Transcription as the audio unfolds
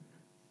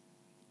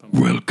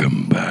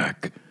Welcome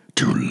back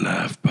to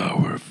Laugh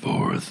Power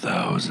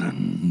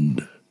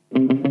 4000.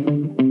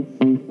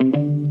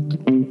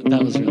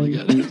 That was really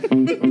good.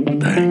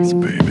 Thanks,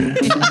 baby.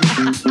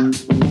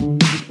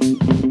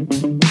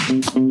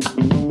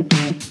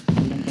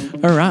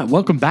 All right,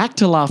 welcome back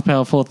to Laugh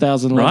Power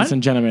 4000, ladies Right.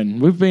 and gentlemen.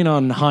 We've been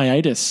on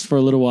hiatus for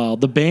a little while.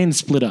 The band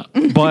split up.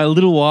 By a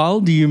little while,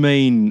 do you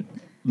mean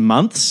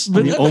months?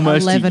 I mean,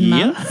 almost 11 a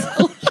year? months.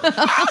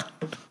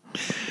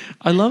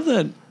 I love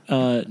that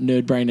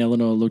Nerd Brain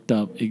Eleanor looked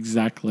up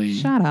exactly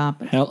Shut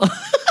up. how...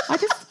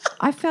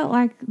 I felt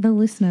like the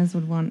listeners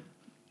would want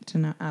to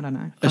know. I don't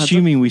know.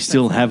 Assuming we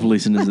still have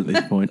listeners at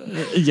this point.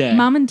 yeah.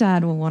 Mum and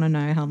Dad will want to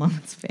know how long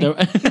it's been.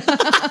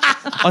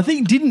 I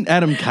think, didn't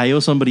Adam Kay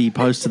or somebody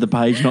post to the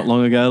page not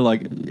long ago,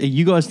 like, are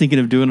you guys thinking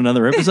of doing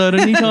another episode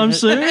anytime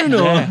soon?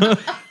 Or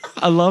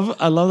I love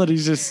that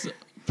he's just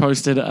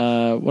posted,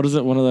 what is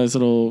it, one of those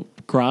little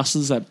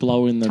grasses that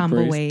blow in the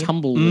Tumbleweed. breeze.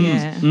 Tumbleweed.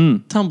 Yeah.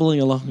 Tumbling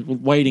along,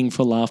 waiting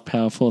for Laugh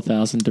Power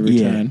 4000 to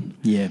return.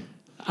 Yeah.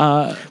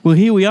 Well,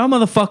 here we are,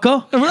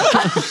 motherfucker.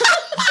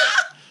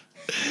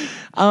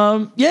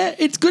 Yeah,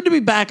 it's good to be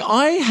back.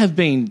 I have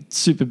been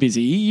super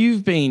busy.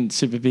 You've been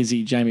super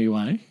busy, Jamie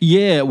Way.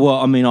 Yeah, well,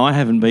 I mean, I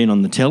haven't been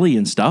on the telly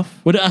and stuff,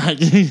 What?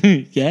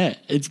 Yeah,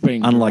 it's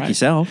been unlike great.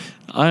 yourself.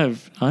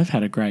 I've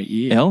had a great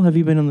year. Elle, have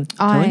you been on the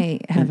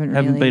telly? I haven't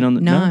Haven't really. been on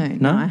the... No,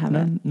 I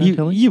haven't. No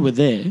telly? You were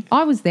there.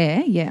 I was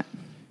there, yeah.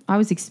 I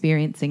was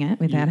experiencing it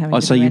without having Oh,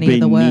 to so do you've any of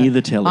the been work. near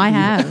the telly. I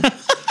have.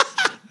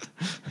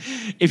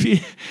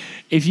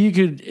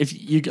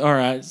 All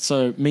right.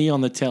 So me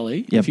on the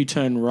telly. Yep. If you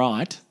turn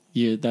right,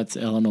 that's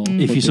Eleanor.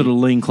 If you sort of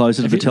lean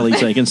closer to the telly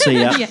so you can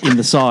see out Yeah. in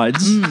the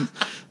sides.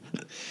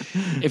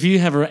 If you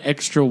have an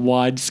extra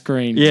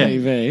widescreen Yeah.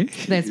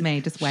 TV, There's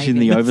me just She's in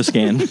waving. the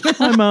overscan.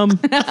 Hi, Mum.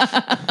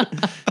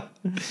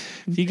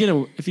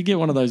 if you get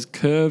one of those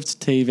curved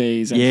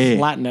TVs and Yeah.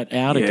 flatten it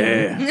out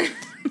again.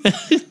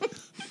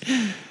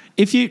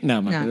 If you no.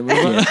 No.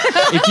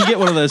 If you get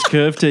one of those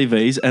curved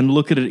TVs and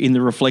look at it in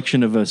the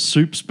reflection of a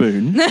soup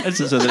spoon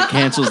so that it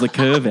cancels the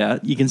curve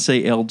out, you can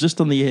see Elle just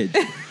on the edge.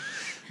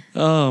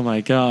 Oh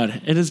my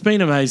God, it has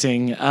been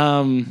amazing.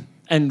 And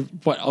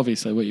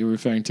obviously what you're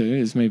referring to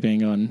is me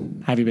being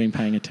on Have You Been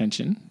Paying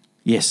Attention?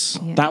 Yes.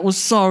 Yeah. That was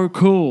so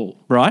cool.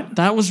 Right?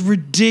 That was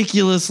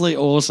ridiculously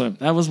awesome.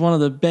 That was one of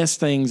the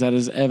best things that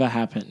has ever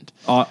happened.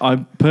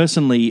 I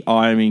personally,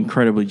 I am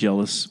incredibly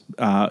jealous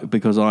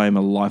because I am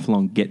a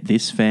lifelong Get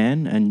This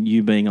fan, and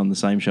you being on the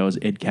same show as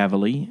Ed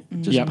Cavalier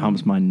just Yep.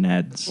 pumps my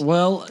nads.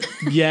 Well,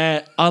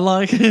 yeah, I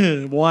like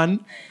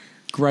one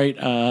great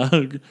For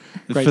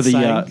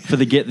saying.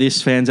 the Get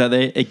This fans out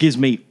there, it gives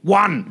me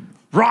one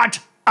right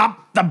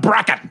up the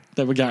bracket.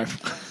 There we go.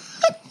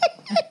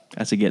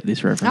 That's a Get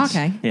This reference.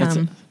 Okay. Yeah.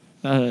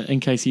 In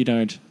case you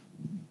don't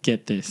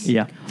get this.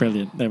 Yeah.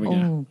 Brilliant. There we go.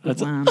 Oh, good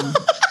That's one.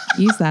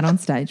 Use that on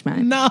stage, mate.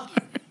 No.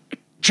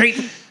 Cheap,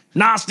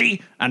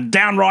 nasty, and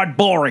downright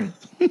boring.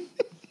 It's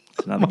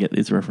another Get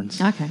This reference.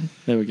 Okay.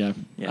 There we go.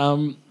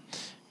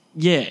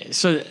 Yeah.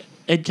 So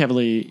Ed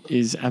Cavalier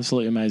is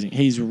absolutely amazing.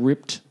 He's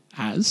ripped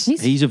as,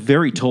 He's a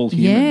very tall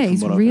human. Yeah, from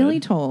he's what I've really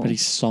heard. tall. but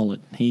he's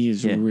solid. He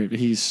is Yeah. ripped.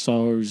 He's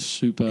so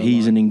super.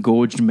 He's an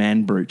engorged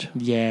man brute.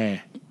 Yeah.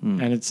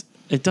 And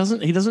he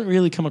doesn't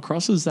really come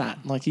across as that.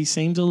 Like, he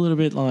seems a little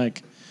bit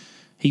like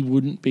he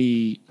wouldn't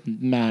be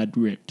mad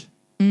ripped.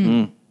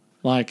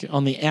 Like,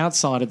 on the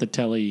outside of the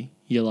telly,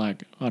 you're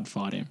like, I'd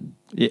fight him.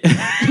 Yeah.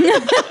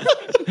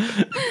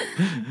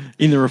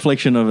 In the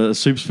reflection of a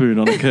soup spoon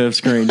on a curved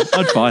screen,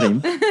 I'd fight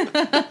him.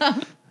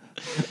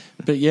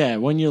 But yeah,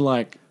 when you're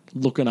like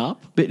looking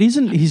up, But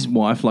isn't his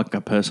wife like a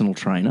personal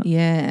trainer?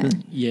 Yeah.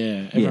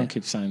 yeah, everyone Yeah.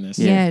 keeps saying this.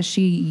 Yeah,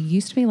 she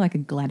used to be like a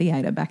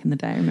gladiator back in the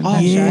day. Remember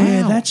that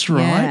Yeah, show? that's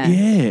right.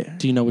 Yeah.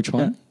 Do you know which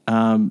one?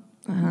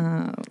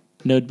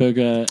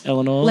 Nerdburger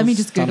Eleanor. Let me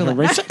just Google it.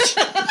 research.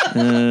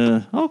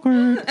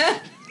 Awkward.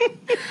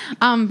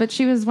 But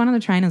she was one of the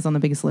trainers on The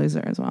Biggest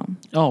Loser as well.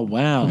 Oh,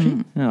 wow. Oh, I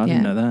Yeah.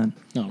 didn't know that.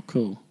 Oh,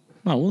 cool.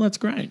 Oh, well, that's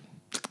great.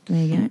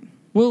 There you go.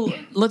 Well,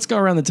 let's go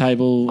around the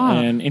table Oh.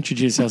 and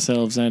introduce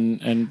ourselves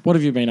and what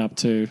have you been up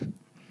to?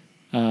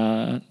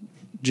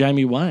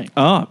 Jamie Way.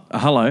 Oh,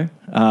 hello.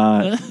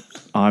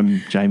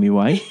 I'm Jamie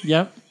Way.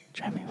 Yep.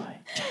 Jamie Way.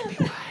 Jamie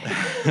Way.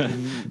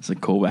 It's a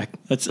callback.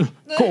 That's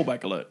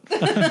Callback alert.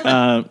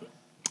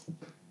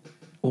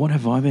 What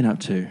have I been up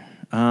to?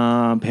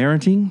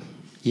 Parenting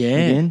yeah.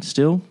 again,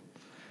 still.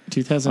 I've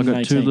 2018.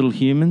 got two little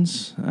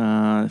humans,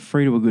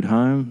 free to a good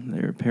home.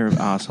 They're a pair of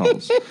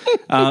assholes.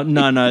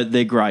 No,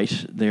 they're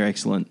great. They're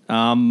excellent.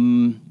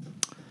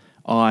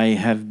 I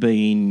have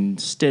been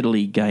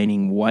steadily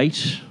gaining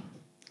weight.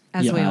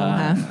 As we all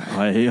have.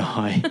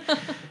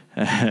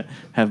 I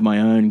have my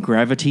own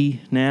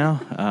gravity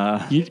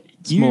now.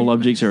 Small You-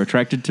 objects are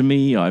attracted to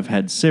me. I've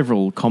had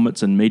several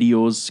comets and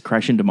meteors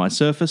crash into my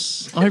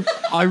surface.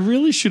 I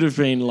really should have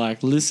been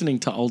like listening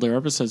to older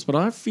episodes, but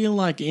I feel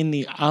like in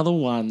the other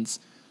ones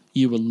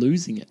you were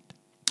losing it.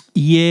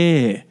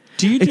 Yeah.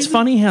 It's do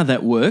funny how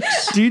that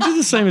works. Do you do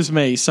the same as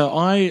me? So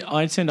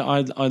I tend to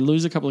I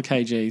lose a couple of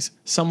kgs.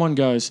 Someone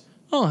goes,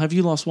 oh, have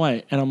you lost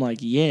weight? And I'm like,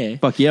 yeah.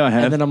 Fuck yeah, I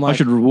have. And then I'm I like,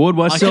 should reward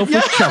myself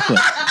with chocolate.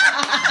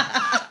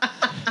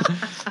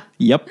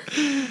 Yep.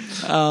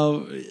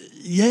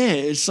 yeah,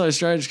 it's so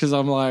strange because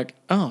I'm like,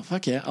 oh,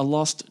 fuck yeah, I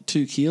lost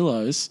 2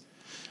 kilos.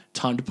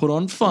 Time to put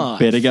on 5.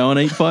 Better go and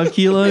eat 5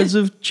 kilos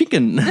of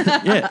chicken.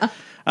 Yeah.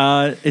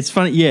 It's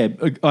funny. Yeah,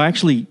 I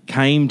actually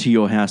came to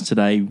your house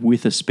today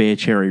with a spare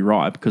cherry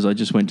ripe because I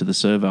just went to the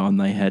servo and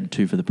they had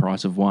 2 for the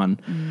price of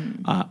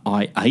 1.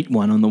 I ate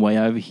one on the way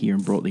over here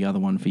and brought the other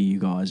one for you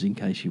guys in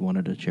case you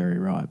wanted a cherry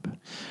ripe.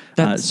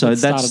 That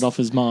started off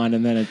as mine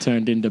and then it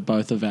turned into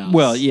both of ours.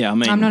 Well, yeah, I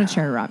mean, I'm not a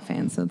cherry ripe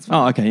fan, so it's fine.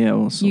 Oh, okay, yeah.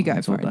 Well, You go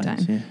it's all for it,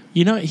 days, Dane. yeah.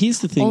 You know, here's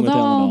the thing with Although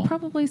I'll Eleanor.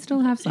 probably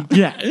still have some.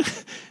 Yeah,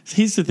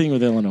 here's the thing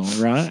with Eleanor,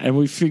 right? And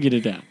we figured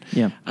it out.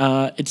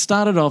 Yeah. It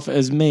started off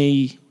as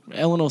me.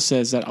 Eleanor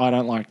says that I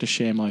don't like to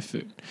share my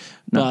food,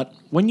 but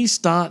when you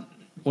start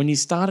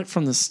it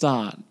from the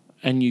start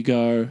and you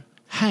go,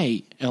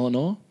 "Hey,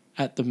 Eleanor,"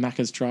 at the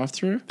Macca's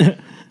drive-through,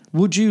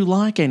 would you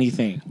like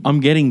anything? I'm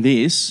getting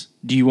this.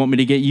 Do you want me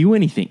to get you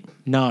anything?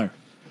 No.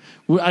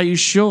 Are you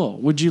sure?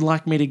 Would you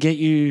like me to get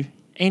you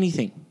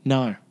anything?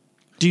 No.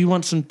 Do you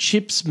want some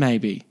chips,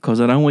 maybe? Because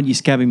I don't want you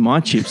scabbing my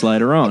chips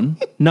later on.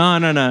 No.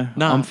 No,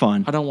 I'm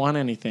fine. I don't want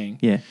anything.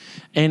 Yeah.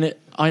 And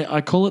I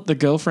call it the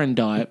girlfriend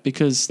diet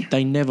because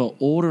they never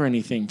order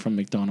anything from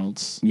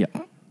McDonald's, Yeah.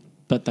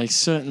 but they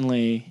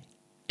certainly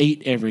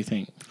eat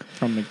everything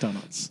from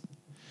McDonald's.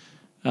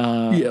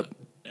 Yep.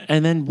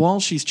 And then while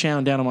she's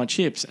chowing down on my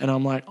chips, and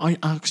I'm like, I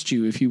asked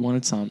you if you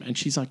wanted some. And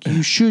she's like,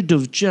 you should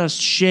have just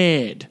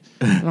shared.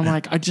 And I'm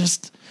like,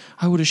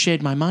 I would have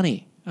shared my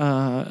money,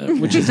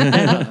 which is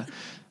better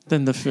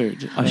than the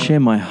food. I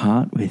share my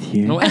heart with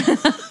you. I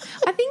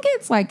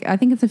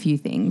think it's a few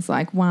things.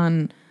 Like,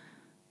 one,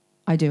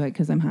 I do it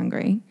because I'm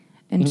hungry.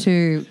 And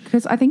 2,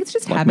 because I think it's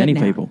just Like habit many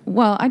now. people.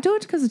 Well, I do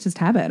it because it's just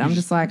habit. I'm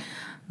just like,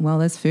 well,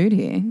 there's food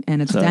here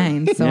and it's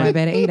Dane's, so I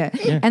better eat it.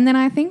 Yeah. And then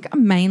I think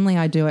mainly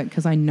I do it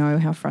because I know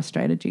how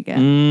frustrated you get.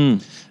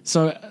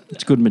 So,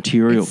 It's good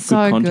material, It's good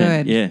so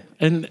content. good. Yeah.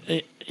 and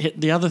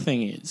the other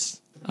thing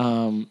is,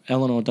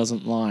 Eleanor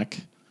doesn't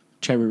like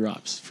cherry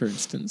ripes, for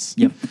instance.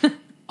 Yep.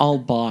 I'll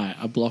buy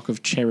a block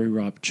of cherry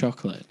ripe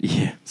chocolate,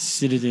 Yeah.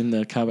 sit it in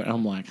the cupboard, and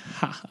I'm like,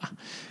 ha,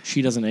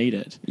 she doesn't eat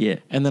it. Yeah.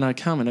 And then I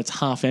come and it's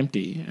half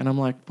empty, and I'm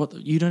like, what?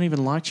 You don't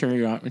even like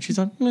cherry ripe? And she's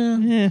like, nah,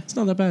 Yeah. it's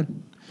not that bad.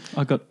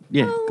 I got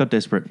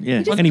desperate.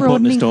 Yeah. just Any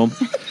port in a broadening- storm.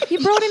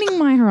 You're broadening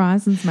my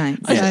horizons, mate.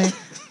 So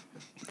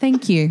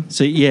thank you.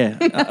 So, yeah.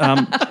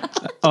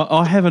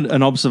 I have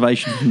an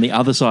observation from the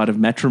other side of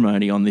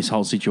matrimony on this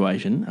whole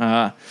situation.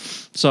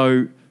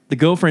 So the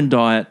girlfriend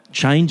diet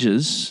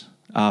changes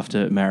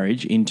after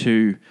marriage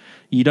into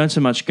you don't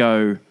so much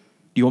go, do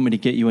you want me to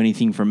get you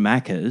anything from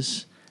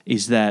Macca's?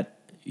 Is that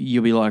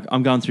you'll be like,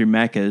 I'm going through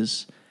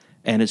Macca's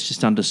and it's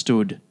just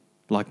understood.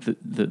 Like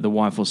the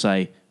wife will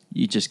say,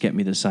 you just get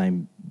me the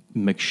same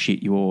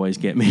McShit you always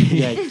get me.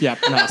 Yeah,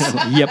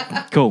 nice.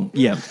 Yep, cool.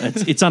 Yeah,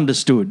 it's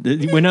understood.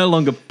 We're no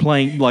longer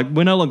playing, like,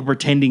 we're no longer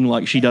pretending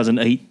like she doesn't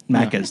eat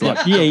Macca's.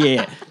 Like,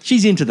 yeah.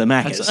 She's into the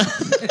Macca's.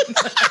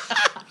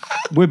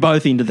 We're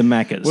both into the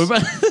Macca's.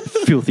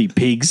 Filthy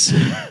pigs.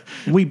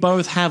 We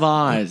both have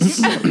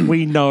eyes.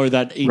 We know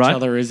that each Right.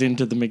 other is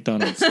into the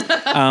McDonald's.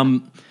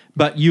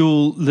 But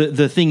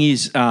the thing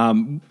is,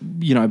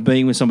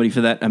 being with somebody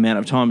for that amount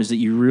of time is that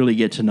you really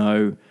get to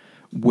know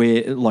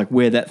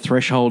where that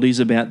threshold is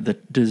about the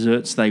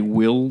desserts they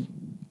will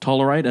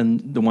tolerate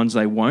and the ones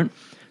they won't.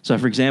 So,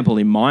 for example,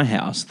 in my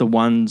house, the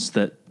ones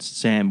that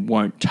Sam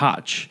won't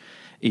touch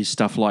is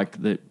stuff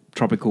like the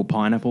tropical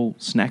pineapple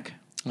snack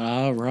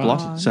Oh, right.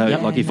 block. So,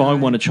 Yep. like, if I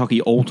want a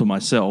chocky all to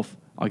myself,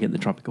 I get the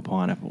tropical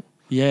pineapple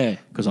Yeah.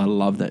 because I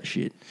love that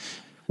shit.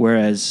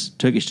 Whereas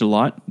Turkish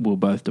Delight will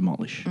both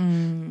demolish.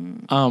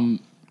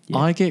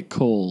 I get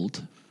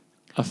called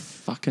a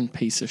fucking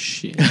piece of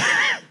shit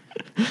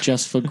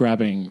just for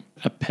grabbing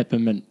a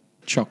peppermint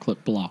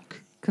chocolate block.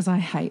 Because I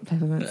hate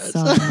peppermint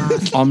so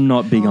much. I'm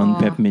not big on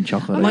peppermint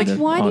chocolate Like, either.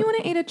 why do you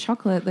want to eat a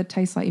chocolate that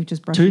tastes like you've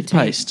just brushed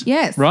Toothpaste, your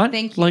teeth? Yes, right?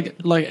 Thank you.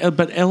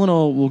 But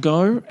Eleanor will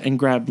go and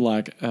grab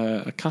like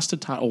a custard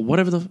tart or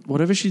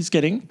whatever she's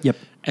getting. Yep.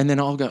 And then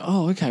I'll go,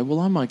 oh, okay, well,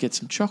 I might get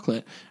some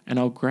chocolate, and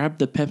I'll grab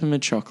the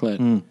peppermint chocolate.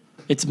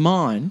 It's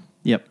mine,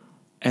 Yep.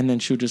 and then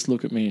she'll just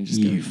look at me and just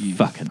You go, you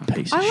fucking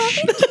piece of I love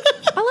shit.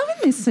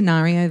 in this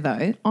scenario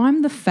though,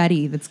 I'm the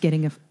fatty that's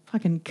getting a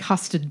fucking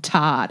custard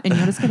tart, and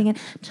you're just getting a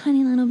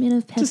tiny little bit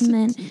of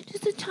peppermint,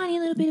 just a tiny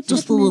little bit of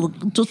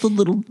peppermint. Just a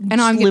little.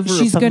 And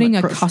she's getting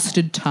a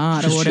custard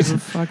tart or whatever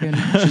fucking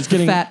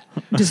getting- fat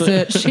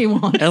dessert she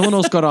wants.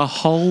 Eleanor's got a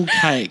whole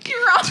cake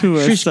to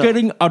herself. She's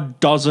getting a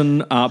dozen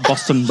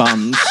Boston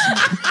buns.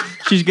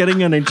 She's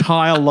getting an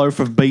entire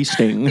loaf of bee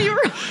sting.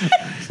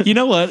 You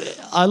know what?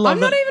 I love I'm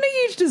not that even a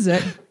huge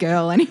dessert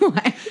girl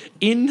anyway.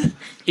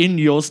 in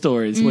your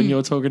stories when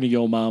you're talking to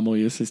your mum or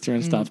your sister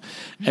and stuff,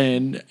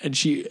 and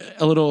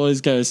Eleanor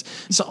always goes,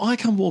 so I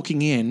come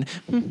walking in,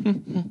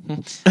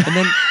 and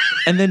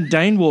then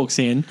Dane walks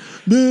in,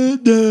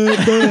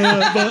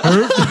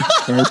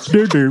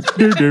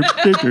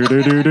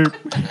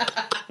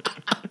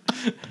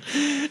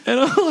 And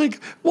I'm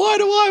like, why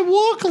do I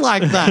walk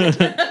like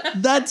that?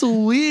 That's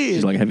weird.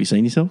 She's like, have you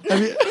seen yourself?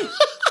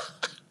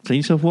 Seen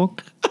yourself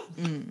walk?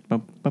 And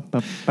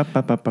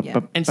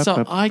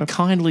so I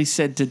kindly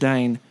said to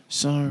Dane,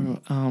 so,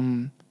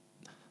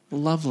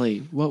 lovely,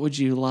 what would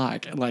you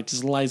like? Like,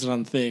 just lays it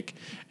on thick.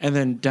 And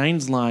then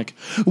Dane's like,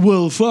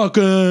 well,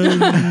 fucking.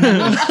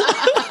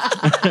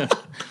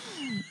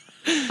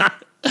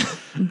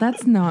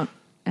 That's not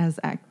as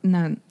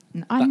no.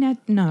 I don't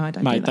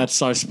do Mate, that. that's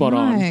so spot No.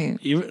 on.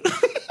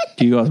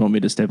 Do you guys want me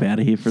to step out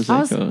of here for a I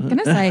was sec? or- going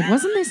to say,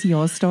 wasn't this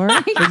your story?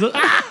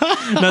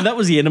 No, that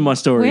was the end of my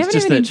story. We It's haven't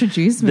just even that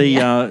introduced me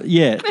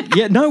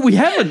yeah. No, we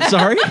haven't.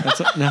 Sorry.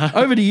 No.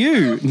 Over to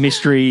you,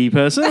 mystery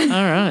person.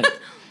 All right.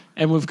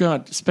 And we've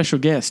got special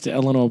guest,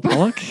 Eleanor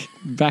Pollock,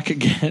 back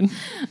again.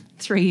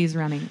 3 years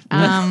running.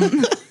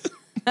 Hello,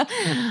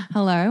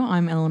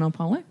 I'm Eleanor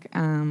Pollock.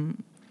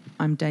 I'm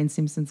Dane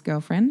Simpson's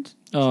girlfriend.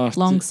 Oh,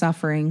 Long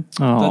suffering.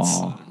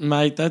 Oh,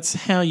 Mate, that's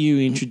how you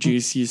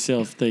introduce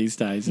yourself these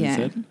days, is Yeah.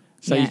 it?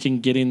 So Yeah. you can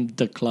get in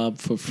the club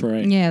for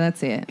free. Yeah,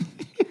 that's it.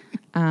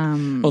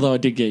 Although I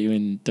did get you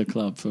in the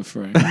club for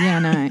free. Yeah,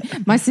 no.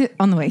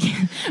 On the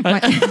weekend.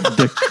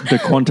 the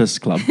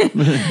Qantas Club.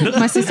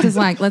 My sister's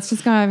like, let's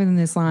just go over in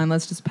this line.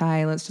 Let's just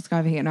pay. Let's just go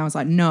over here. And I was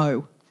like,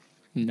 no,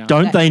 No.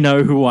 Don't they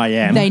know who I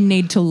am? they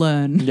need to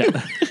learn.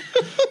 Yeah.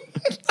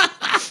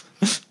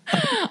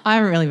 I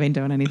haven't really been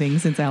doing anything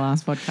since our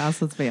last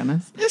podcast, let's be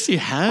honest. Yes, you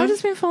have. I've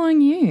just been following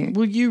you.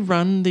 Well, you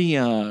run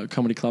the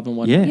comedy club and Yeah.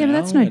 whatnot. Yeah, but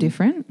that's no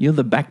different. You're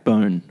the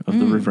backbone of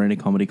the Riverina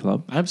Comedy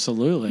Club.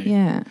 Absolutely.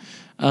 Yeah.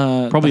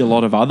 Probably a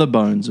lot of other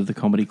bones of the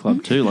comedy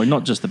club too, like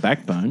not just the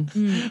backbone.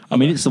 I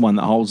mean, it's the one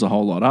that holds a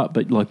whole lot up,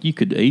 but like you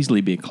could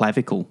easily be a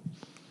clavicle,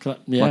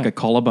 Yeah. like a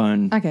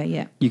collarbone. Okay,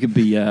 yeah. You could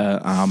be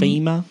a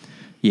femur.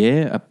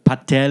 yeah, a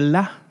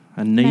patella,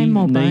 a knee, Name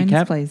more bones,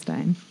 kneecap. please,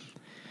 Dane.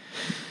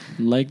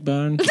 Leg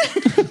bone.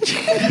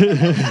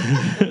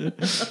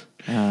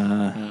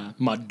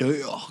 My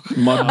dick.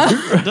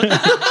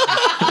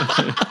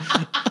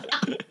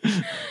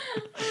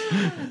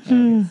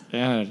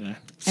 Yeah, I don't know.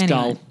 Skull.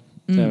 Anyway.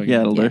 There we Yeah,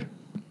 go. it'll Yeah. do.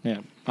 Yeah.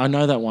 I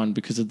know that one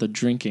because of the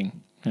drinking.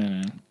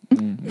 Yeah.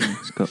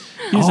 Skull.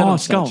 Use that Oh, on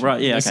skull, stage.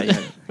 right? Yeah, okay.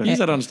 Yeah. Use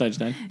that on stage,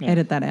 Dan. Yeah.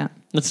 Edit that out.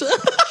 That's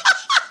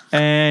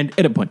And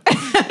edit point.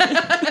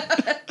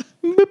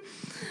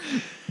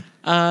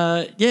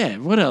 yeah.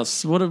 What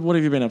else? What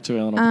have you been up to,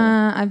 Eleanor?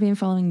 I've been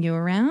following you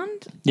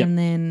around. Yep. And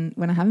then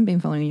when I haven't been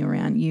following you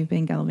around, you've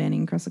been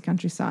gallivanting across the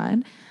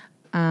countryside.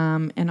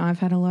 And I've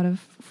had a lot of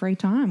free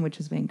time, which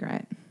has been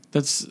great.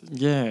 That's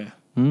yeah.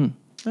 Yeah,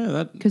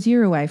 that Because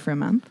you're away for a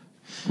month.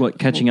 What,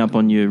 catching up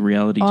on your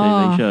reality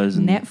TV shows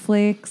and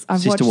Netflix. I've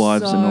Sister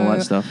watched Wives and all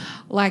that stuff?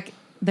 Like,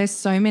 there's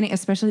so many,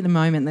 especially at the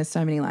moment, there's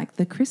so many like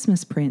the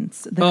Christmas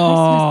Prince,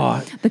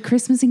 the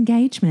Christmas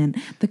engagement,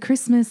 the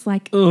Christmas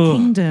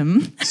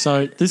kingdom.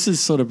 So this is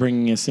sort of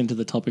bringing us into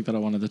the topic that I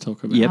wanted to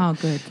talk about. Yep. Oh,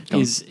 good.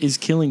 Is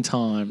killing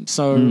time.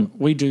 So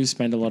we do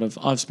spend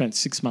I've spent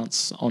 6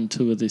 months on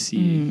tour this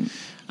year.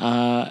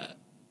 I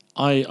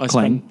Clang.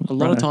 spent a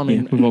lot of time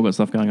in. We've all got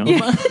stuff going on.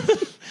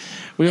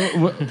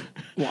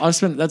 I've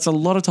spent that's a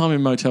lot of time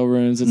in motel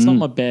rooms. It's not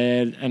my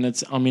bed, and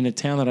I'm in a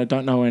town that I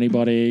don't know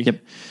anybody. Yep.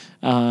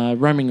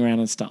 Roaming around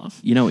and stuff.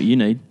 You know what you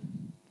need?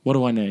 What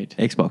do I need?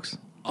 Xbox.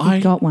 I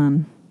got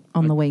one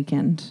on the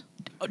weekend.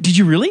 Did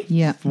you really?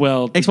 Yeah.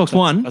 Well, Xbox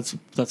One?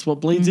 That's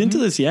what bleeds into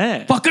this.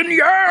 Yeah. Fucking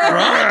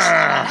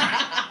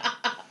yeah!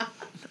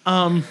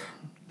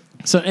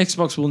 So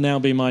Xbox will now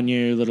be my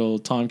new little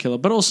time killer,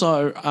 but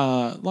also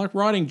like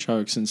writing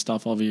jokes and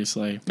stuff.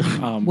 Obviously,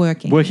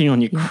 Working. Working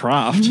on your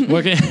craft.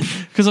 working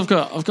because I've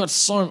got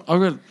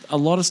a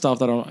lot of stuff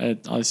that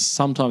I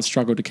sometimes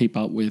struggle to keep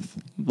up with,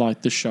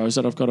 like the shows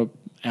that I've got to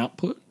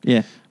output.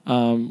 Yeah.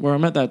 Where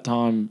I'm at that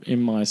time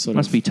in my sort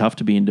Must of be tough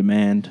to be in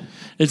demand.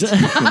 it's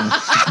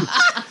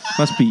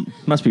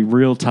Must be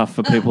real tough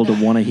for people to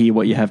want to hear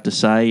what you have to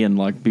say and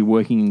like be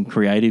working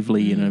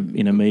creatively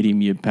in a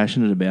medium you're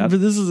passionate about.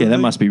 But this is the that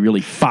thing. must be really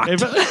fucked.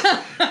 but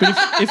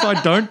if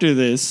I don't do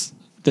this,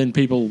 then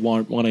people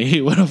won't want to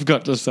hear what I've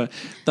got to say.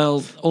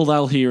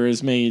 They'll hear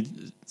is me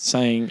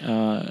saying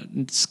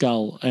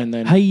skull and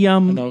then Hey,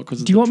 no,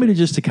 'cause of do you the want me to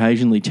just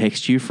occasionally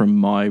text you from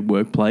my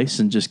workplace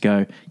and just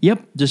go,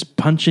 yep, just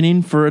punching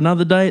in for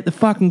another day at the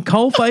fucking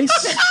coalface?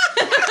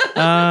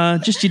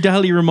 Just your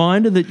daily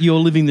reminder that you're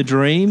living the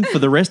dream for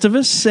the rest of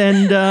us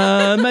and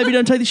maybe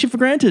don't take this shit for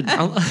granted.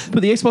 Put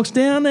the Xbox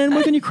down and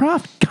work on your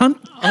craft, cunt.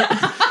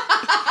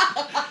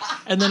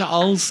 And then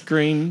I'll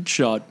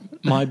screenshot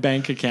my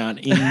bank account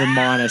in the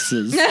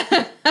minuses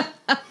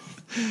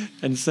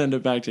and send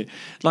it back to you.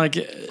 Like,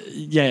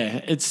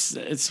 yeah, it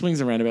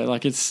swings around a bit.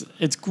 Like, it's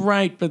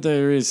great, but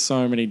there is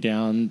so many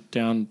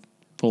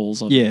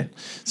downfalls on Yeah. it.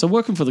 So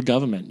working for the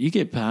government, you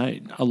get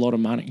paid a lot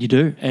of money. You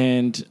do.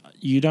 And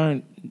you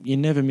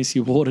never miss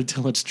your water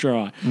till it's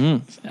dry.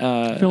 I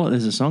feel like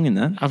there's a song in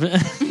that.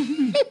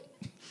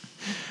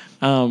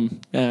 Yeah,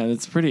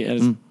 it's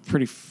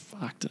pretty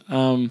fucked.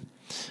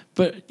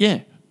 But yeah,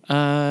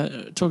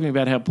 talking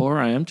about how poor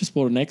I am, just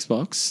bought an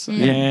Xbox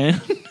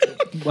and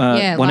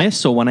Yeah,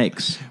 1S or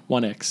 1X?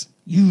 1X.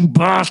 You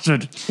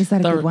bastard. Is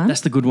that a good one?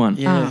 That's the good one.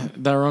 Yeah,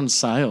 they were on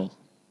sale.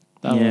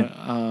 They Yeah.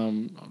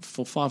 were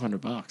for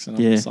 $500, and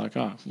I'm Yeah. just like,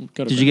 oh,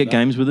 got to. Did you get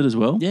games with it as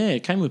well? Yeah,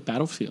 it came with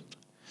Battlefield.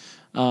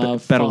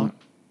 Battle-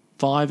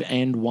 5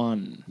 and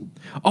 1.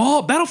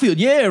 Oh, Battlefield.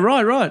 Yeah,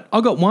 right.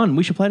 I got one.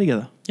 We should play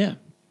together. Yeah,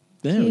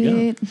 there we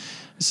Yeah. go.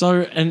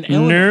 So, and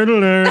Eleanor, Nerd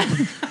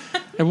alert.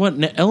 and what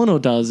Eleanor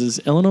does is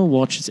Eleanor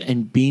watches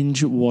and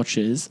binge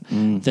watches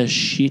the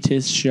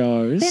shittest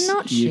shows They're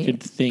not you shit. could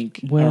think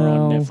are Well-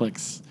 on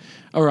Netflix.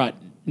 All right,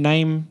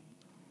 name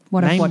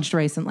What I've Name- watched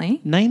recently.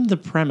 the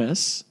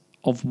premise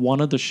of one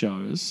of the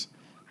shows,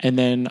 and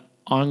then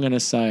I'm going to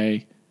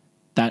say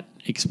that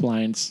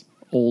explains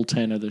all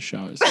 10 of the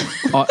shows.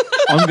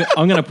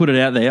 I'm going to put it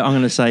out there. I'm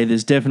going to say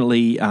there's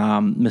definitely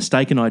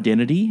mistaken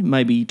identity,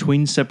 maybe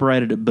twins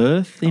separated at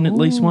birth in at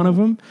least one of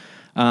them.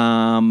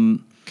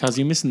 Because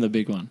you're missing the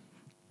big one.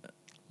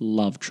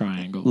 Love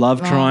triangle.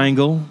 Love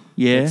triangle.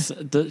 Yeah.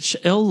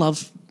 Elle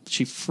loves.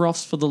 She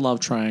froths for the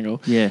love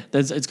triangle. Yeah.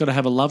 It's got to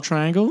have a love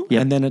triangle,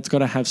 Yep. and then it's got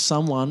to have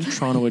someone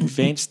trying to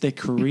advance their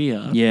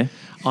career. Yeah.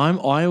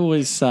 I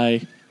always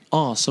say,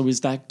 oh, so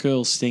is that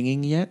girl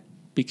singing yet?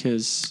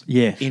 Because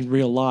Yeah. in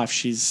real life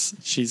she's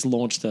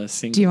launched a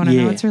single. Do you want to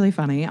know Yeah. what's really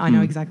funny? I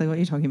know exactly what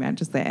you're talking about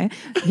just there.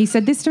 He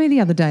said this to me the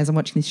other day as I'm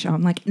watching this show.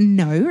 I'm like,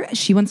 no,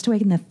 she wants to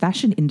work in the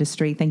fashion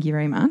industry. Thank you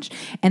very much.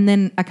 And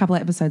then a couple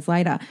of episodes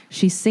later,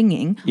 she's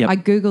singing. Yep. I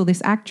Google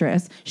this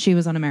actress. She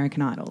was on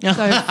American Idol. So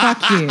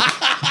fuck you.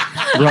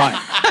 Right.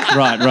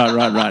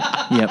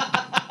 Yep.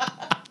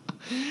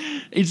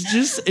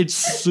 It's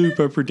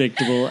super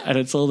predictable, and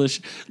it's all this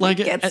like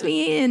Gets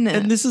me in.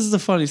 And this is the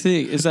funny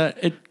thing is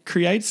that it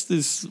creates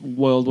this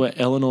world where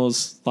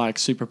Eleanor's like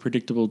super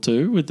predictable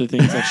too with the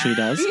things that she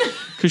does.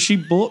 Because she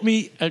bought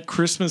me a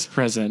Christmas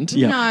present,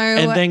 Yeah. No.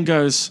 and then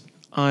goes,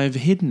 "I've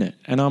hidden it,"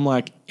 and I'm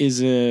like, "Is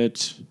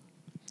it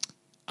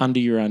under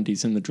your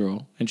undies in the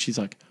drawer?" And she's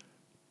like,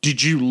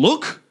 "Did you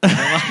look?"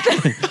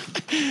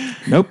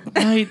 Nope.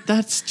 Mate,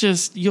 that's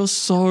just, you're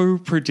so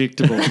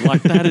predictable.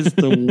 Like, that is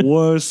the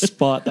worst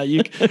spot that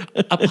you,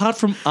 apart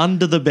from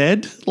under the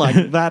bed,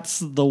 like, that's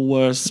the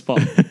worst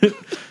spot. I'll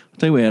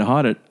tell you where to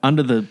hide it.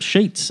 Under the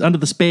sheets, under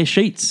the spare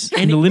sheets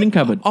in the linen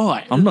cupboard. Oh,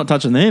 I'm not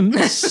touching them.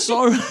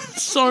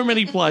 So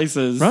many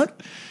places. Right?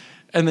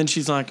 And then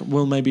she's like,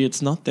 well, maybe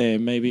it's not there,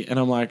 maybe. And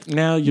I'm like,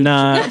 now you're,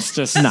 Nah. that's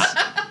just, Nah.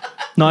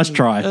 Nice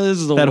try. This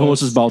is the That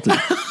horse worst. is bolted.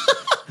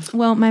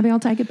 Well, maybe I'll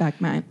take it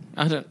back, mate.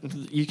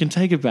 you can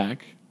take it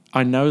back.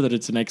 I know that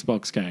it's an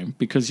Xbox game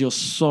because you're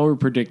so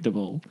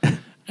predictable.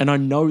 And I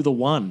know the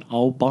one.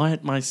 I'll buy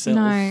it myself.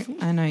 No,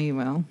 I know you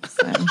will.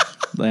 So.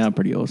 They are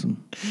pretty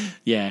awesome.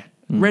 Yeah.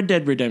 Red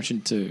Dead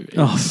Redemption 2.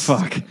 Oh,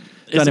 fuck.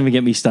 Don't even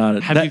get me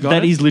started. Have you got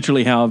that it? is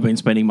literally how I've been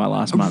spending my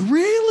last month.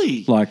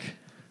 Really? Like,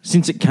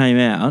 since it came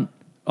out,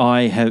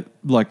 I have,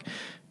 like,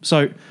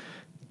 so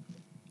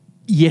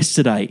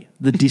yesterday,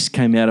 the disc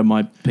came out of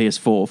my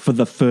PS4 for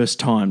the first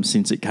time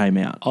since it came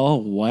out. Oh,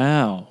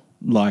 wow.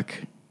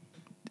 Like,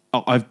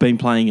 I've been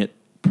playing it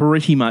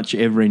pretty much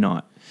every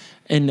night.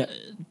 And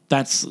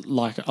that's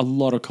like a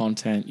lot of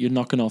content. You're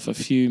knocking off a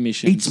few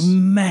missions. It's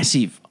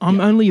massive. I'm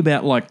only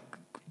about like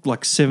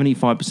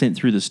 75%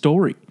 through the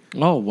story.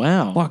 Oh,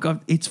 wow. Like,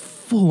 it's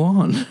full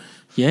on.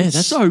 Yeah, It's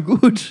that's so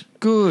good.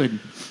 good.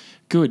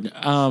 Good.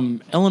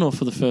 Eleanor,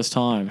 for the first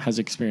time, has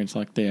experienced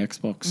like the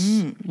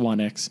Xbox One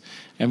X.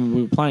 And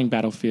we were playing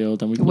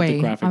Battlefield and we put the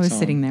Wait, graphics I was on.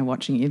 sitting there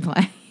watching you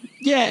play.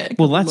 Yeah.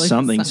 Well, that's Looks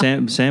something.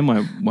 so- Sam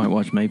won't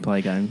watch me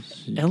play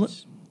games.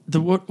 She's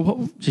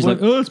She's like,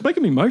 oh, it's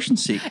making me motion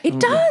sick. It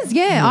does,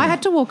 yeah. I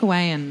had to walk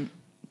away and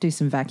do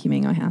some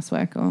vacuuming or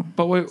housework or.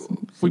 But we put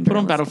on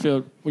Cinderella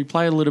Battlefield, we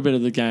play a little bit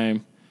of the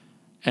game,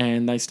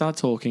 and they start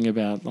talking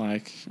about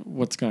like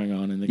what's going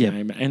on in the Yep.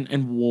 game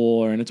and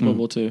war, and it's World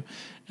War II.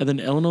 And then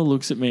Eleanor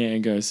looks at me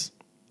and goes,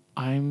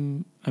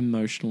 I'm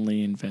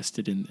emotionally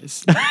invested in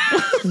this.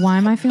 Why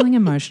am I feeling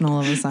emotional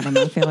all of a sudden?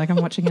 I feel like I'm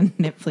watching a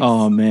Netflix.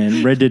 Oh,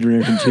 man. Red Dead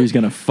Redemption 2 is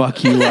going to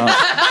fuck you up.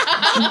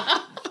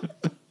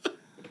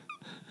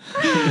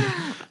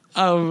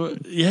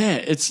 Yeah,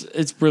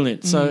 it's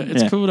brilliant. So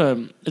it's Yeah. cool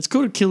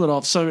to kill it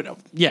off. So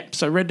yeah,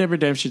 so Red Dead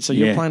Redemption. So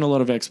you're Yeah. playing a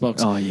lot of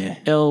Xbox. Oh, yeah.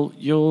 Elle,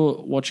 you're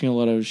watching a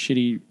lot of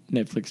shitty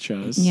Netflix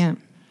shows. Yeah,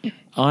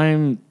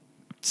 I'm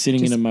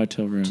sitting in Just- a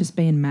motel room, just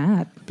being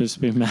mad.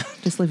 just being mad.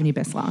 Just living your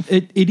best life.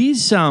 It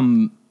is.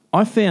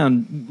 I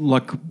found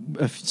like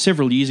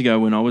several years ago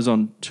when I was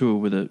on tour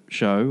with a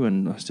show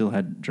and I still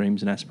had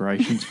dreams and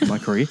aspirations for my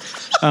career.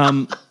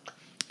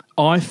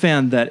 I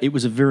found that it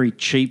was a very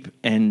cheap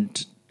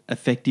and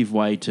effective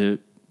way to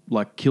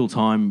like kill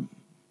time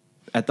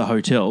at the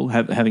hotel,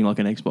 having like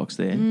an Xbox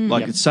there.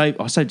 Like I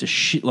saved a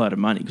shitload of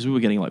money because we were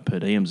getting like per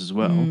diems as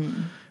well.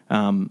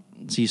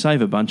 So you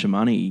save a bunch of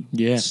money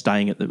Yeah.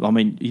 staying at the. I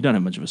mean, you don't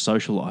have much of a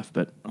social life,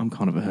 but I'm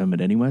kind of a hermit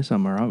anyway, so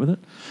I'm all right with it.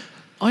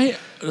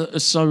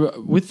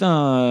 So with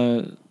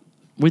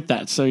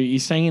that, so you're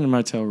staying in a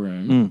motel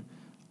room.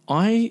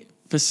 I,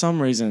 for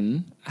some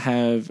reason,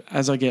 have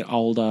as I get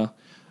older,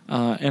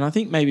 and I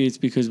think maybe it's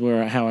because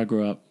how I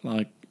grew up,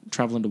 like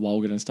traveling to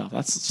Walgett and stuff.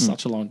 That's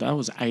such a long day. That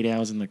was 8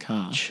 hours in the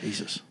car.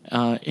 Jesus.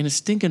 In a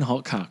stinking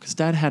hot car because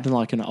Dad had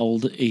like an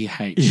old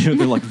EH. Yeah,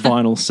 they're like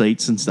vinyl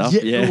seats and stuff.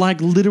 Yeah.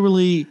 Like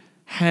literally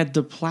had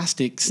the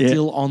plastic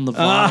still on the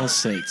vinyl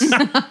seats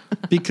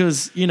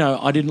because, you know,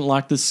 I didn't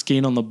like the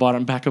skin on the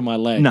bottom back of my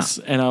legs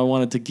and I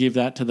wanted to give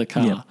that to the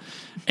car. Yeah.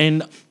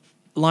 And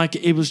like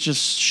it was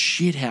just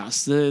shit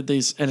house. And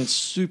it's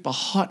super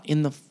hot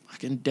in the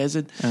fucking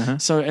desert.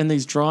 So, and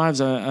these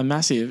drives are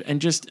massive. And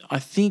just, I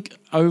think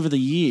over the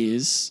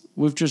years,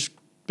 we've just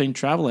been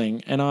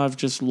traveling and I've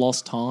just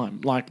lost time,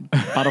 like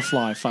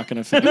butterfly fucking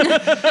effect.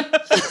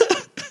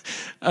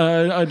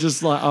 I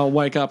just like I'll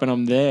wake up and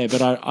I'm there,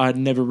 but I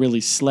never really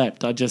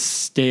slept. I just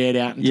stared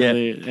out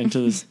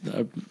into this,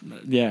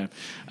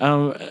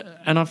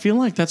 and I feel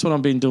like that's what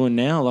I've been doing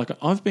now. Like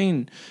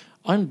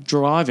I'm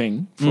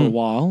driving for a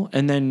while,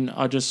 and then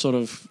I just sort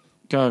of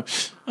go,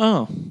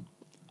 a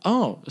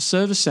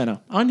service center.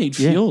 I need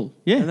fuel.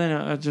 Yeah. And then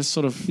I just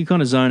sort of You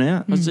kind of zone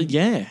out. I said,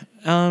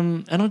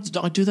 and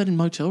I do that in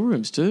motel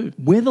rooms too.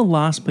 We're the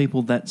last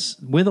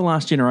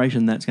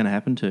generation that's going to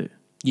happen to.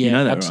 Yeah, you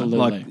know that, absolutely.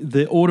 Right? Like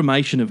the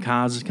automation of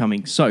cars is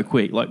coming so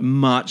quick, like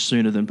much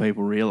sooner than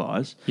people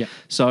realise. Yeah.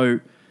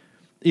 So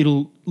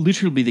it'll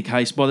literally be the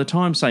case by the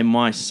time, say,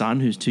 my son,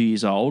 who's 2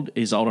 years old,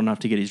 is old enough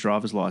to get his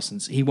driver's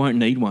license, he won't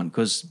need one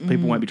because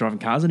people won't be driving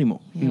cars anymore.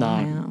 Yeah, No.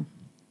 wow.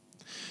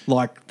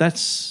 Like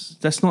that's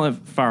not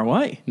that far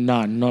away.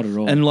 No, not at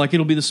all. And like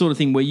it'll be the sort of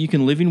thing where you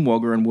can live in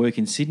Wagga and work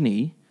in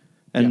Sydney,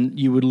 and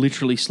you would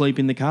literally sleep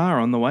in the car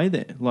on the way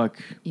there.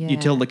 Like you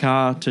tell the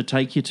car to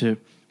take you to,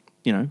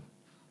 you know,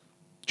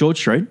 George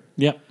Street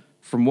Yep.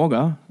 from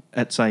Wagga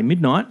at say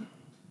midnight,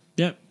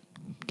 Yep.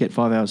 get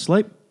 5 hours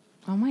sleep,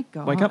 Oh my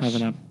god. wake up. Have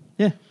an app.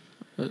 Yeah.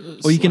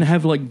 Or you can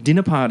have like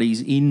dinner parties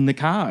in the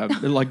car,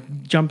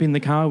 like jump in the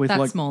car with That's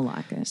like more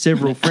like it.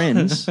 several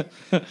friends,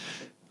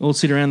 all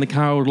sit around the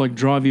car or like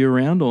drive you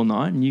around all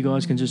night, and you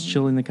guys can just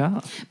chill in the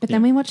car. But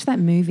then we watched that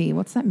movie.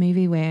 What's that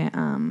movie where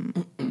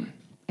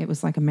it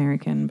was like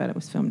American, but it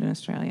was filmed in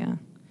Australia?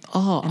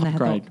 Oh, And they had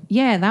the- Upgrade.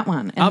 yeah, that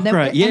one. And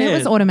Upgrade, and it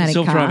was automatic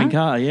self-driving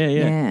car. Yeah.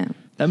 Yeah.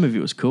 That movie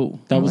was cool.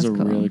 That It was a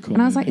really cool.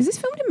 And I was like, movie. is this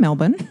filmed in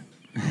Melbourne?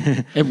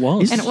 It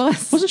was. And it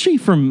was. Wasn't she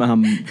from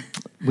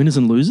Winners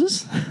and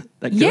Losers?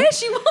 That girl? Yeah,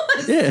 she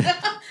was. Yeah.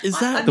 Is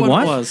that The what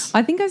wife? it was?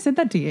 I think I said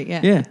that to you.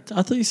 Yeah. Yeah.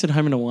 I thought you said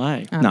Home and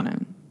Away. I don't know.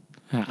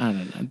 I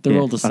don't know. They're Yeah,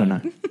 all the same. I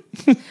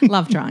don't know.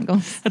 Love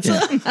triangles.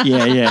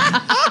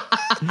 Yeah.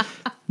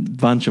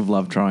 Bunch of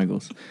love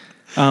triangles.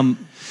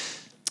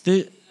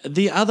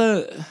 The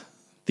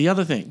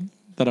other thing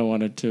that I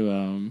wanted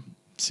to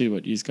see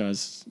what you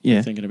guys Yeah.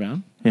 were thinking about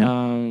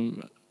Yeah.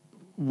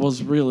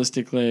 was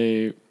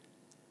realistically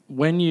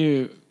when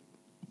you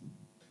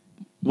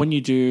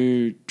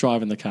do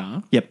drive in the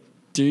car, Yep.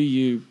 do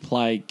you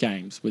play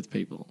games with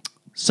people?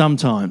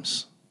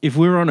 Sometimes, if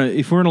we're on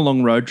a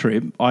long road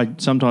trip, I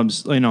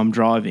sometimes, you know, I'm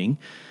driving.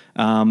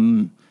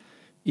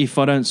 If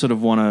I don't sort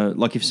of want to,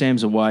 like, if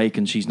Sam's awake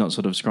and she's not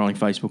sort of scrolling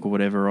Facebook or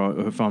whatever,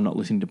 or if I'm not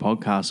listening to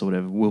podcasts or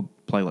whatever, we'll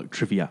play like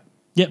trivia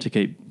to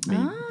keep me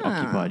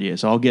occupied. Yeah,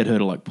 so I'll get her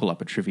to like pull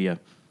up a trivia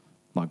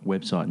like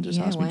website and just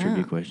Yeah, ask me wow.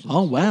 trivia questions.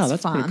 Oh wow,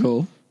 That's that's pretty fun.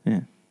 cool.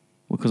 Yeah.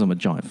 Well, because I'm a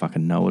giant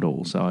fucking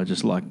know-it-all, so I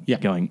just like Yeah.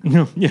 going,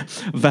 yeah,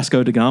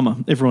 Vasco da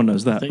Gama. Everyone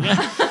knows that.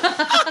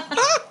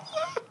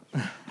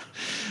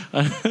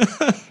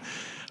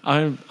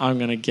 I'm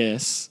going to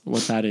guess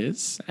what that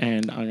is,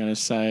 and I'm going to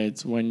say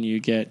it's when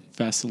you get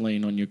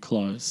Vaseline on your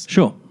clothes.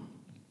 Sure.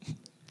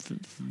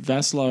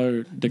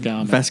 Vaslo da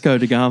Garment. Vasco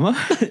da Gama.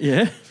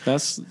 Yeah.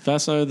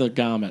 Vaso the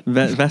Garment.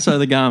 Vaso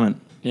the Garment.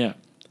 Yeah.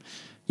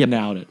 Yep.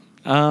 Nailed it.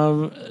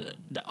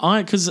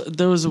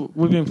 Because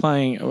we've been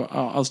playing.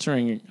 I was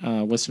touring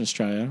Western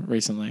Australia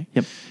recently.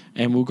 Yep.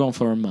 And we've gone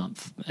for a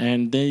month,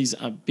 and these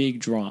are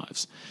big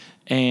drives.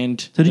 And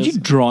So did you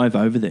drive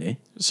over there?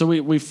 So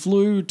we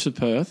flew to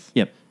Perth.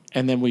 Yep.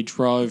 And then we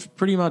drove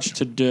pretty much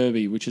to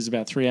Derby, which is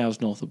about 3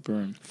 hours north of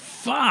Broome.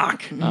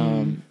 Fuck.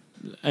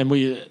 And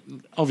we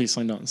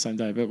obviously not the same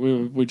day, but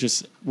we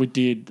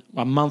did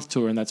a month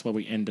tour, and that's where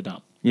we ended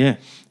up. Yeah.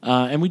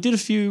 And we did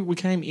we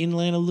came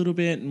inland a little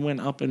bit and went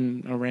up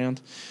and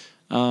around.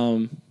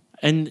 And,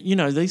 you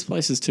know, these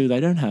places too, they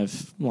don't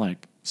have,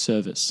 like,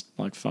 service,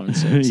 like phone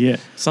service. Yeah.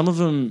 Some of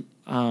them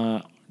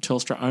are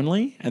Telstra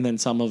only, and then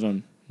some of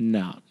them,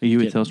 nah. Are you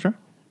with Telstra?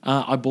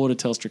 I bought a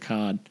Telstra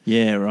card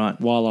Yeah, right.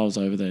 while I was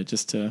over there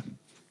just to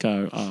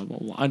go, I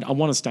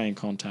want to stay in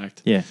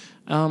contact. Yeah.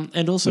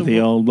 And also... The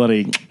old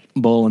bloody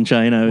ball and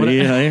chain over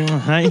here,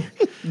 hey?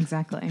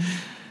 Exactly.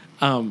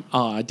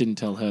 I didn't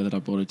tell her that I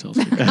bought a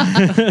Telstra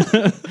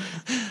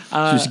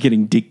card. Just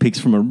getting dick pics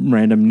from a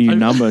random new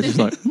number. Just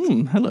like,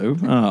 hello.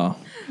 Oh,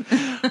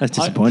 that's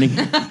disappointing.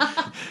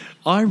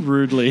 I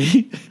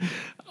rudely,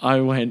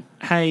 I went,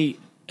 hey,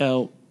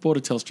 Elle, bought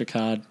a Telstra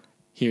card.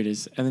 Here it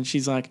is. And then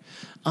she's like,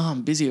 oh,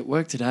 I'm busy at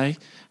work today.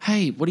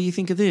 Hey, what do you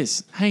think of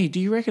this? Hey, do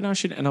you reckon I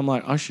should? And I'm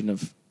like, I shouldn't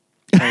have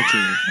told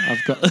you.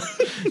 I've got...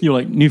 You're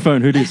like, new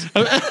phone, who dis?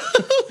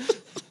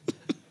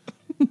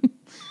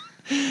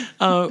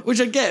 Which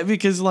I get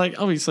because, like,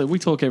 obviously we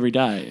talk every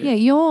day. Yeah,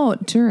 you're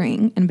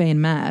touring and being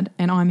mad,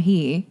 and I'm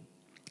here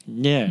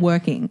Yeah.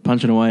 working.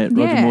 Punching away at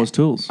Roger Yeah. Moore's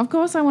tools. Of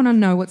course, I want to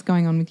know what's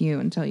going on with you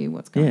and tell you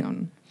what's going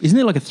on. Isn't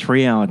there like a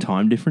 3-hour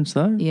time difference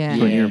though? Yeah.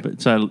 Between Yeah. Europe-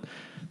 So,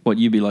 what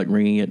you'd be like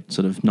ringing at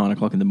sort of 9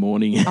 o'clock in the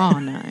morning? Oh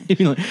no. You'd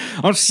be like,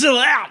 I'm still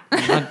out.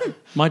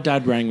 My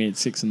dad rang me at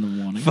 6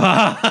 a.m.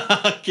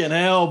 Fucking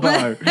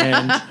elbow.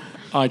 and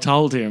I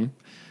told him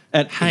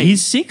At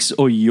his 6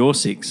 or your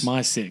 6?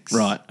 my 6.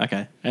 Right.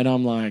 Okay. And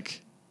I'm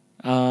like,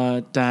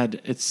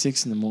 Dad, it's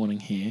 6 a.m.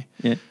 here.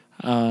 Yeah.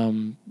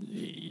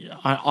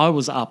 I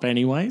was up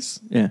anyways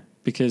Yeah.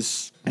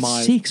 because At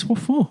my 6. What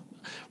for?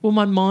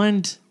 my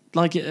mind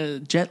like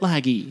jet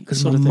laggy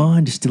Because sort my of thing.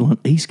 mind is still on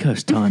East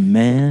Coast time,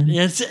 man.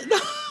 Yes,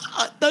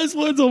 those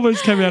words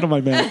almost came out of my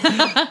mouth.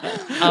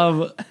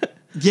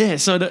 Yeah,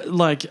 so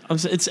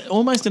it's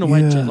almost in a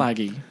way Yeah. jet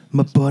laggy.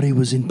 My body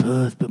was in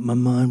Perth, but my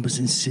mind was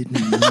in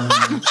Sydney.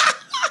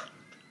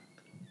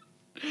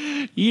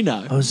 You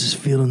know, I was just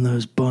feeling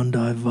those Bondi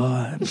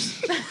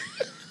vibes.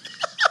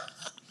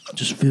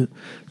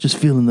 just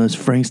feeling those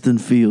Frankston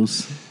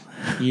feels.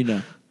 you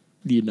know.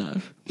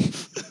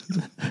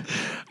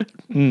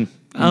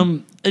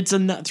 It's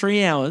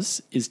 3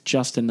 hours is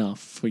just enough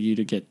for you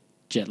to get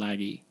jet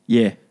laggy.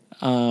 Yeah.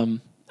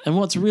 And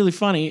what's really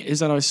funny is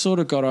that I sort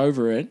of got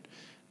over it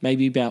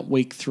maybe about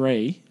week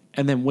 3,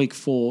 and then week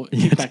 4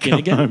 kicked back in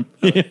again.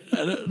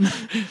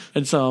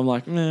 And so I'm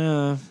like,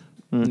 nah,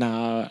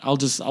 I'll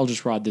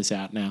just ride this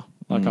out now.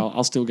 Like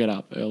I'll still get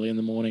up early in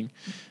the morning,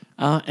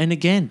 and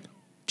again,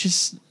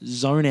 just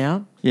zone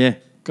out, Yeah.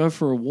 go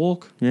for a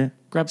walk, Yeah.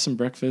 grab some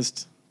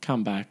breakfast,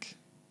 come back,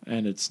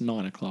 and it's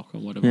 9 o'clock or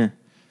whatever.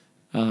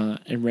 Yeah.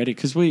 And ready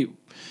because we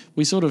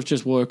sort of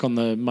just work on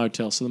the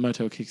motel. So the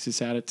motel kicks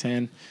us out at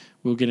 10.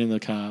 We'll get in the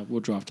car. We'll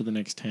drive to the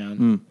next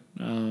town.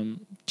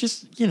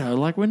 Just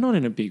like we're not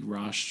in a big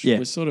rush. Yeah.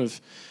 We're sort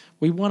of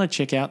we want to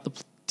check out the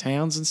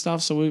towns and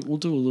stuff. So we'll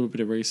do a little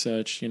bit of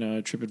research.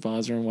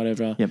 TripAdvisor and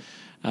whatever. Yep.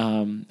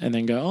 And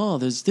then go. Oh,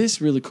 there's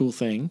this really cool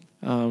thing.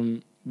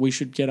 We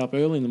should get up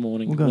early in the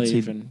morning, We'll go and see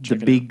leave, and the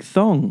check it big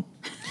thong.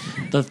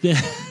 out.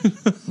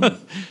 I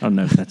don't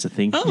know if that's a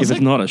thing. Oh, if is it's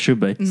that- not, it should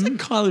be. Is that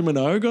Kylie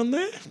Minogue on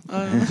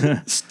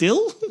there?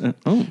 Still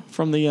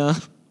from the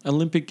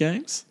Olympic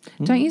Games.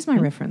 Don't use my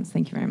reference.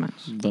 Thank you very much.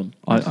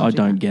 I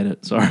don't get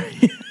it. Sorry.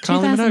 Kylie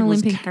 2000 Minogue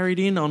was Olympic- carried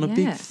in on a big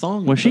Yeah.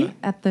 thong. Was she?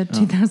 At the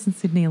 2000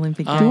 Sydney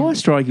Olympic Games. Do I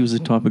strike you as the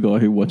type of guy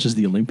who watches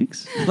the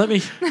Olympics? Let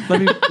me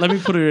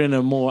put it in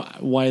a more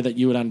way that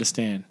you would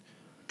understand.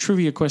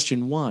 Trivia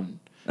question 1.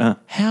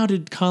 How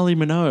did Kylie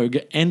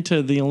Minogue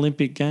enter the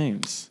Olympic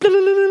Games?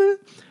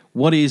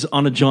 What is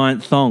on a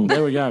giant thong?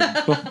 There we go.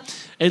 Well,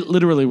 it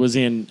literally was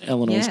in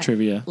Eleanor's Yeah.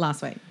 trivia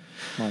Last week.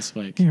 last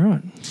week. Yeah,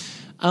 right.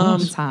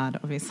 It's hard,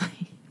 obviously.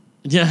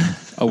 Yeah,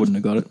 I wouldn't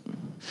have got it.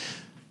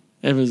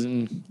 it was,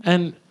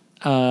 and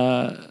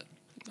I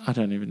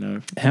don't even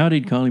know. How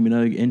did Kylie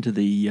Minogue enter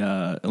the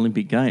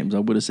Olympic Games? I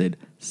would have said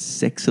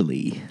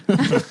sexily.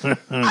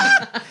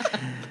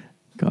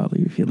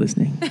 Kylie, if you're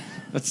listening,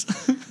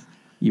 That's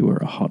you were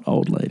a hot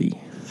old lady.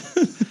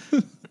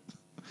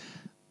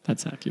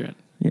 that's accurate.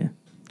 Yeah.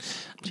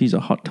 She's a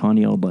hot,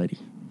 tiny old lady.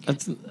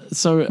 That's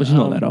so. But she's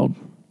not that old.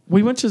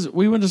 We went to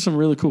some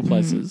really cool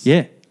places.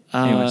 Yeah.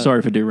 Anyway,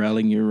 sorry for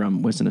derailing your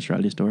Western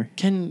Australia story.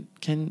 There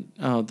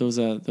was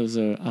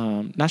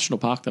a national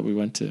park that we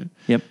went to.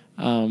 Yep.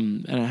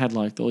 And it had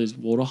like all these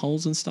water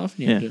holes and stuff.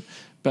 And you had Yeah.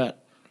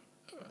 but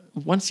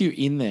once you're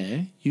in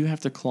there, you have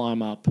to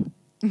climb up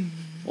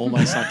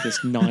almost like this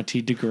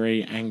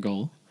 90-degree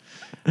angle,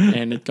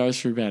 and it goes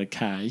through about a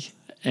K.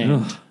 And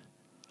Ugh.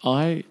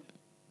 I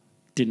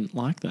didn't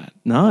like that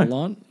No. a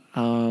lot.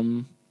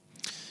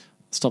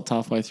 Stopped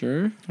halfway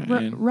through.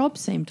 And Rob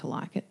seemed to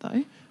like it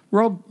though.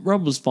 Rob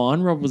was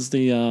fine. Rob was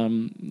the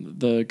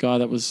guy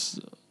that was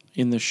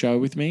in the show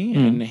with me,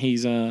 and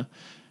he's a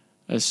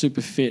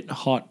super fit,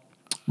 hot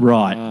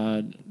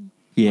Right.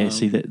 Yeah,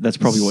 see, that's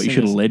probably what you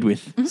should have led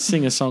with.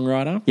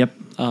 singer-songwriter.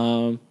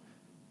 Yep.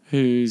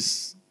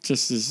 Who's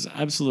just this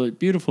absolute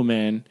beautiful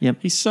man. Yep.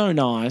 He's so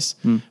nice,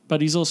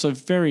 but he's also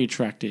very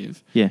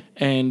attractive. Yeah.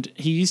 And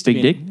he used to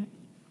Big be dick?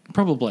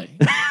 Probably.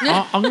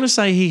 I'm going to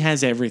say he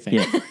has everything.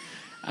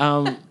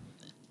 Yeah.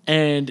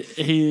 And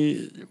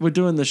we're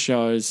doing the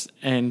shows,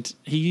 and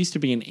he used to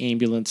be an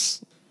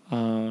ambulance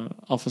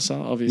officer,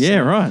 obviously. Yeah,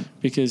 right.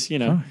 Because, he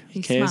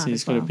He's cares, smart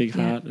he's as got a well. big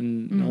Yeah. heart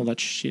and all that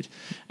shit.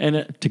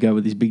 And To go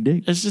with his big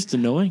dick. it's just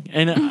annoying.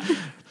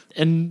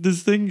 And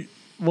this thing,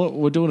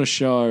 we're doing a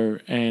show,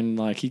 and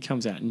like he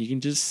comes out, and you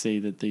can just see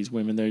that these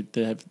women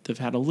they've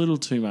had a little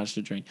too much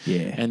to drink.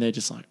 Yeah. And they're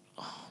just like,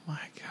 oh my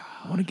god.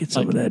 I want to get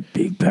some of that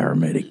big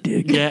paramedic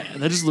dick. Yeah,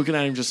 and they're just looking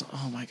at him, just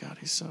oh my god,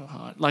 he's so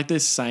hot. Like they're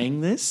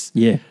saying this.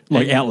 Yeah,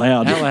 like out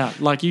loud. Out loud.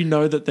 Like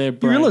that they're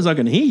You realise I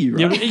can hear you,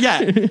 right?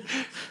 Yeah.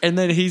 And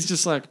then he's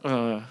just like,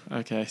 oh,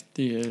 okay.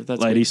 Yeah,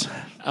 that's Ladies. good.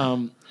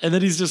 And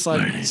then he's just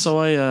like, so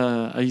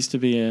I used to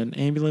be an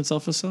ambulance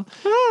officer.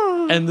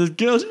 Ah. And the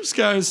girl just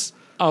goes,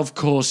 of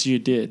course you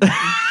did.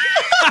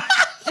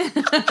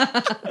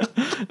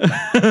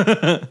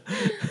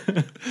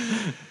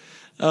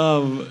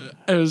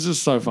 It was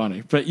just so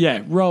funny. But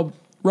yeah, Rob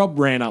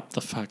ran up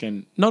the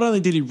fucking. Not only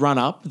did he run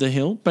up the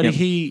hill, but Yep.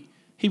 he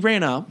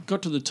ran up,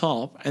 got to the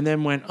top, and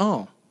then went,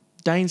 "Oh,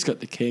 Dane's got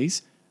the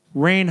keys."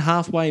 Ran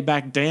halfway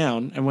back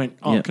down and went,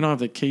 "Oh, Yep. can I have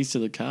the keys to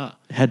the car?"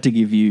 Had to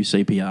give you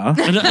CPR,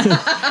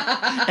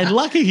 And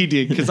lucky he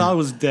did because I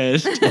was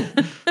dead.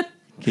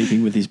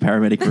 keeping with his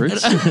paramedic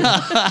roots.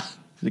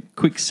 A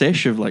quick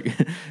sesh of like,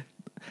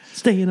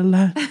 staying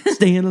alive,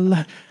 staying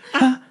alive.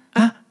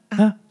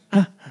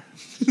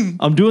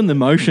 I'm doing the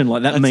motion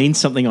like that means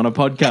something on a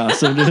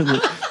podcast. I'm doing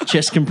the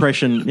chest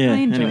compression. Yeah. I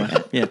enjoy Anyway,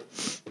 it. yeah.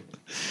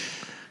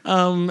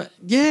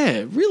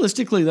 Yeah,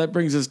 realistically, that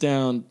brings us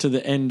down to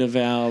the end of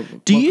our.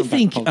 Do you Welcome Back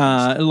think,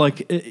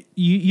 podcast.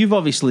 you've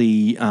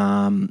obviously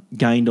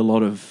gained a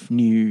lot of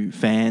new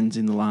fans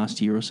in the last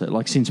year or so,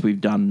 like since we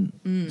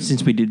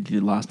did the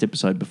last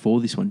episode before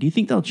this one, do you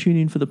think they'll tune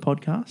in for the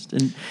podcast?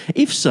 And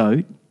if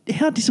so,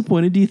 how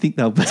disappointed do you think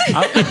they'll be?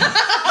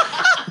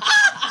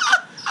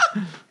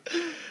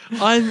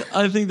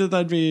 I think that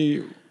they'd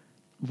be,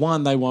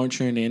 one, they won't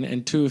tune in,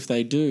 and two, if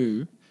they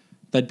do,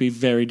 they'd be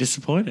very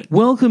disappointed.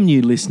 Welcome,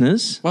 new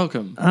listeners.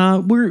 Welcome.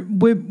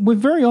 We're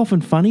very often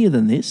funnier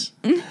than this.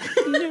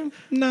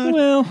 No,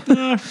 Well,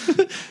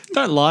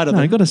 don't lie to I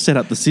them. got to set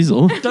up the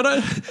sizzle.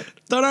 Don't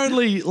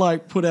only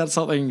like put out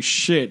something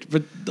shit,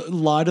 but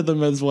lie to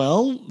them as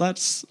well.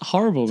 That's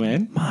horrible,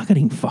 man.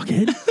 Marketing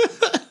fuckhead.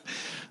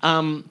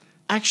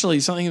 Actually,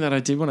 something that I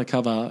did want to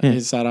cover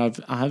is that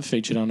I have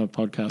featured on a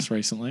podcast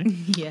recently.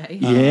 Yeah.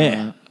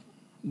 Yeah.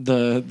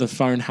 The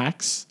phone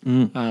hacks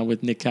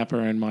with Nick Capper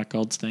and Mike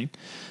Goldstein,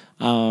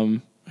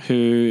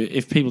 who,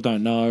 if people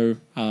don't know,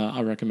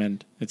 I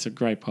recommend. It's a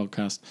great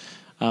podcast.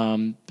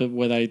 But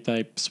where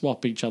they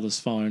swap each other's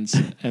phones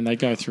and they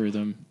go through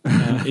them,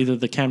 either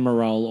the camera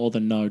roll or the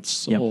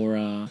notes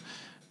or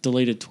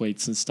deleted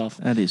tweets and stuff,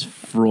 That is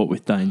fraught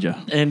with danger.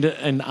 and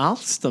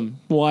ask them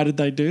why did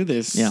they do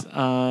this.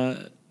 Yeah.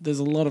 There's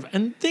a lot of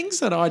and things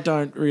that I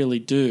don't really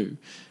do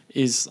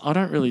is I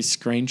don't really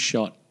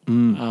screenshot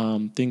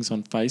things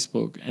on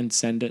Facebook and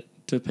send it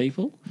to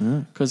people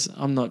because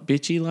I'm not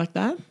bitchy like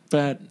that.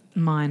 But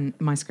My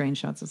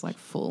screenshots is like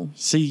full.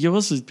 see,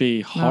 yours would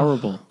be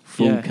horrible.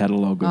 Full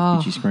catalogue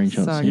of bitchy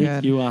screenshots. So yeah.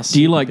 good. You are. Do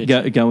you super like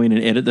bitchy. go in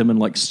and edit them and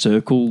like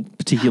circle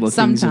particular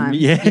things? Sometimes.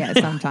 Yeah,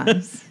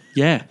 sometimes.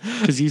 Yeah,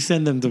 because you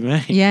send them to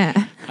me. Yeah.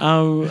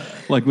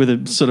 Like with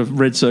a sort of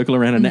red circle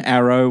around an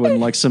arrow and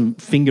like some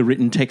finger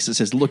written text that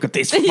says, "Look at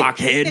this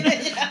fuckhead."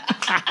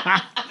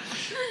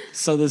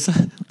 So there's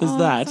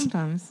that.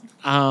 Sometimes.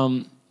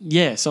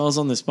 Yeah, so I was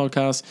on this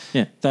podcast.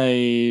 Yeah.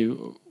 They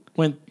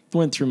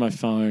went through my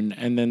phone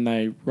and then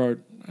they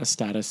wrote a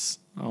status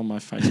on my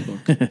Facebook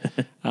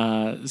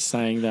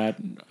saying that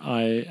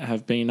I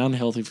have been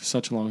unhealthy for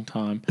such a long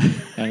time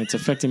and it's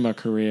affecting my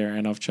career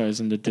and I've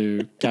chosen to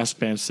do gas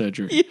band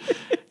surgery.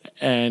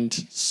 And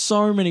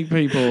so many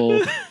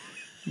people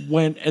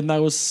went and they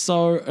were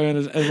so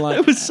earnest and like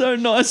It was so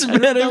nice,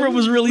 man. Everyone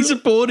was really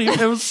supportive.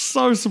 it was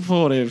so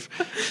supportive,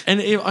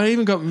 and I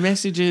even got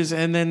messages.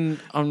 And then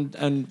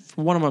and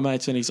one of my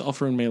mates, and he's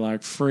offering me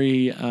like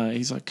free.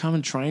 He's like, "Come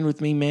and train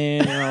with me,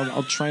 man. And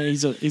I'll train."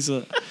 He's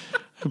a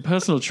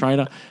personal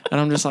trainer, and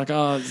I'm just like,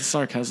 "Oh,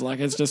 sorry, cuz like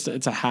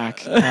it's a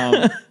hack."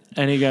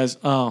 And he goes,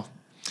 "Oh,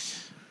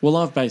 well,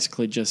 I've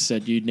basically just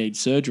said you'd need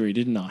surgery,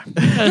 didn't I?"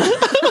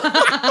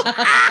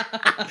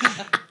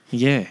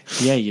 Yeah,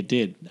 you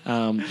did,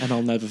 and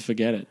I'll never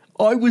forget it.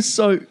 I was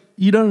so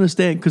you don't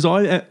understand because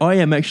I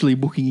am actually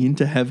booking in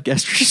to have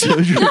gastric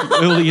surgery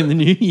early in the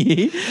new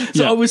year.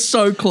 So Yeah. I was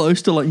so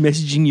close to like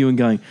messaging you and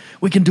going,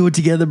 "We can do it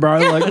together, bro."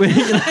 Like,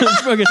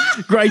 it's fucking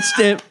great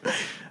step.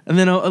 And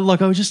then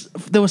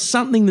there was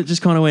something that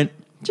just kind of went,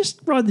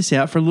 just ride this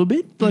out for a little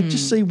bit, like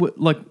just see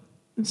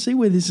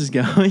where this is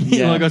going.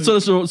 Yeah. Like I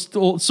sort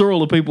of saw all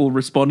the people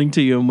responding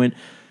to you and went,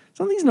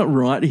 something's not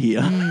right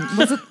here.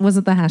 Was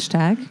it the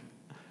hashtag?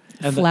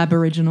 And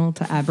Flaboriginal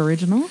to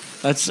Aboriginal.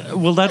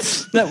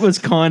 That was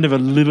kind of a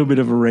little bit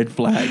of a red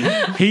flag.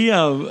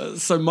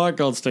 So Mike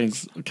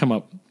Goldstein's come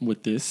up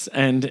with this,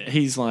 and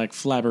he's like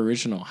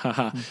Flaboriginal,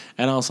 haha.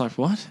 And I was like,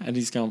 what? And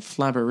he's going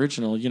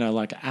Flaboriginal,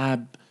 like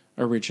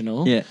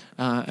Aboriginal, Yeah.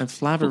 and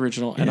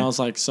Flaboriginal. And I was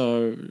like,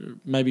 so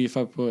maybe if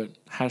I put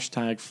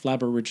hashtag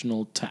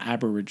Flaboriginal to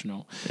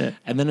Aboriginal,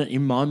 and then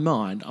in my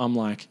mind, I'm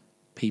like,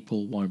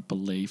 people won't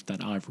believe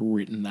that I've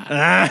written that.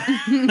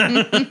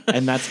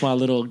 And that's my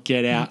little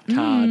get out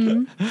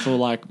card for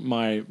like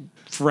my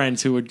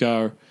friends who would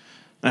go,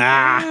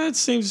 it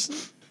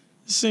seems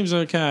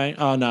okay.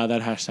 Oh no,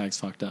 that hashtag's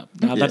fucked up.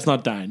 No, that's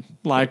not Dane.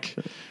 Like,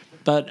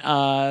 but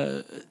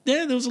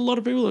there was a lot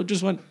of people that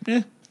just went,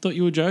 thought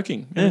you were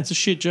joking. And it's a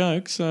shit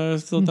joke, so I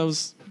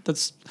thought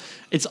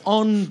it's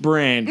on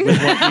brand with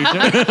what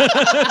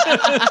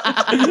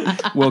you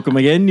do. Welcome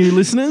again, new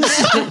listeners.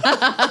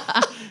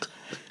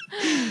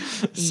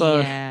 So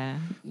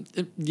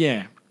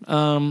Yeah.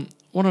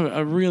 what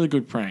a really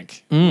good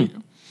prank.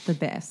 The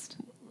best.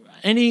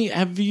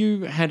 Have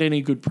you had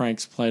any good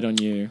pranks played on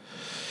you,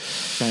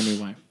 Jamie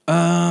Way?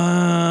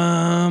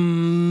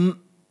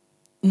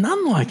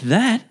 None like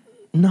that.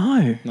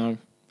 No. No.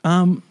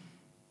 No,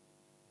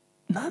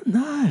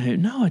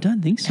 I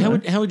don't think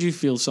so. How would you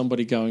feel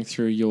somebody going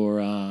through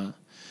your?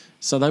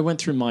 So they went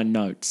through my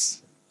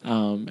notes,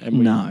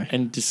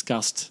 and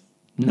discussed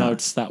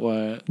notes that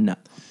were No.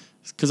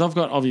 because I've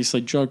got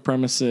obviously joke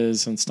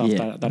premises and stuff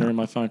that are in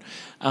my phone.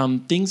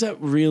 Things that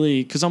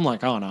really because I'm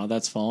like, oh no,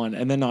 that's fine,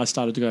 and then I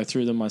started to go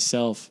through them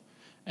myself.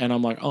 And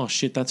I'm like, oh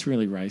shit, that's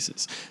really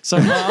racist. So,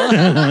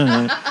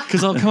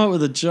 because I'll come up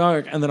with a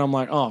joke, and then I'm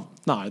like, oh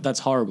no, that's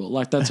horrible.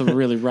 Like that's a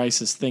really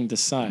racist thing to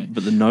say.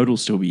 But the note will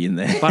still be in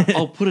there. But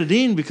I'll put it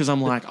in because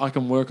I'm like, I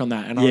can work on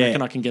that, and I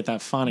reckon I can get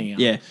that funny.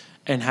 Yeah.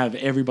 And have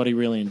everybody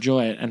really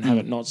enjoy it, and have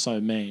it not so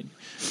mean.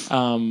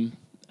 And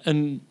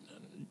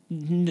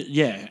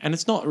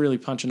it's not really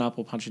punching up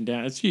or punching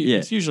down. It's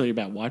usually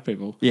about white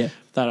people. Yeah.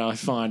 That I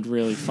find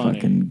really funny.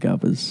 Fucking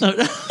gubbers.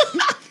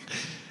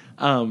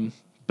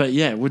 But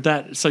yeah, would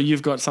that? So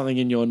you've got something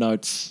in your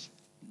notes?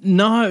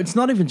 No, it's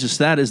not even just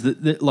that. Is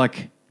that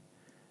like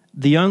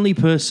the only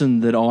person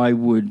that I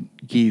would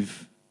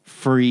give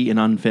free and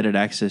unfettered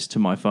access to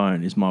my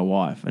phone is my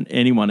wife, and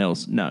anyone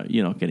else, no,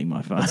 you're not getting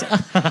my phone.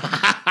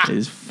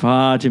 There's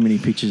far too many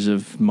pictures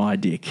of my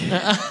dick in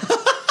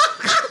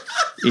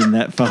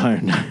that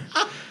phone.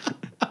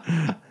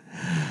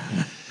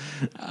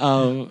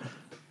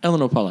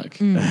 Eleanor Pollock.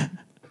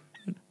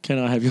 Can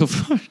I have your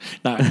phone?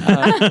 No.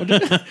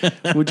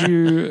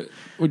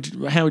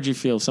 How would you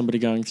feel somebody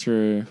going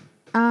through?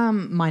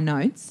 My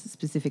notes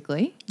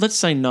specifically. Let's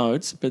say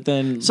notes, but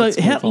then So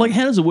how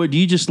does it work? Do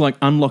you just like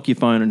unlock your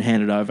phone and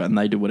hand it over, and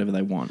they do whatever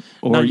they want,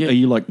 or are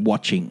you like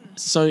watching?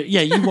 So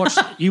yeah, you watch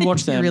them.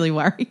 You're really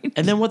worried.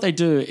 And then what they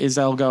do is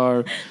they'll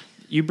go,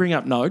 you bring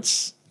up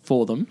notes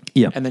for them,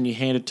 Yep. and then you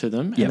hand it to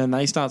them, Yep. and then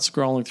they start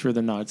scrolling through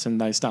the notes and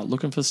they start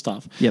looking for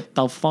stuff. Yep.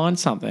 They'll find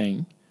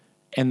something,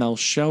 and they'll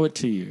show it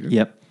to you.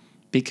 Yep.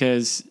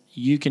 Because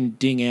you can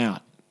ding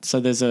out. So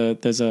there's a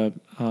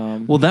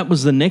Well, that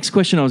was the next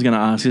question I was going to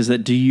ask. Is that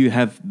do you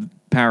have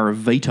power of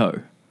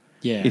veto?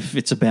 yeah. If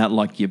it's about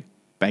like your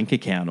bank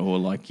account or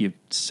like your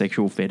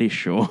sexual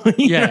fetish or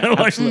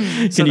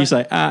absolutely. Can you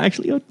say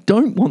actually I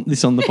don't want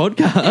this on the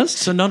podcast?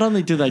 So not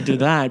only do they do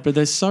that, but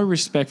they're so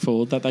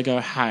respectful that they go,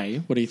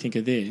 "Hey, what do you think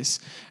of this?"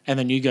 And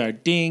then you go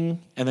ding,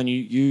 and then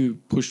you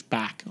push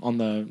back on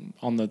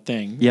the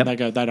thing. Yep. They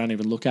go, they don't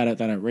even look at it,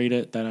 they don't read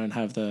it, they don't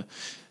have the.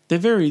 They're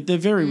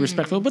very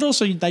respectful, but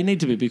also they need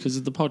to be because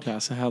of the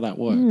podcast and how that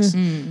works.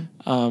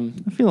 I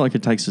feel like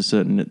it takes a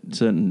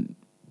certain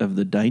of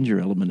the danger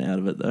element out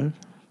of it though.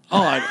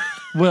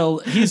 Well,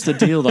 here's the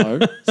deal though.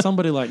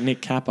 Somebody like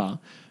Nick Capper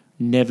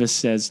never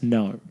says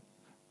no.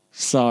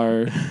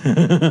 So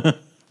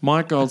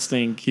Mike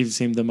Goldstein gives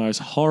him the most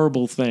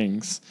horrible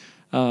things.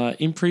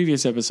 In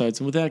previous episodes,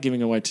 and without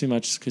giving away too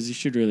much, because you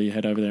should really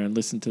head over there and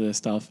listen to their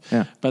stuff.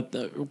 Yeah. But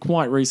the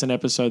quite recent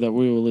episode that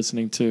we were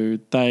listening to,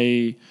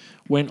 they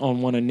went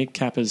on one of Nick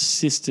Capper's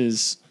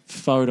sister's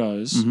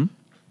photos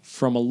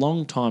from a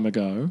long time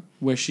ago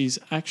where she's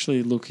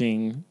actually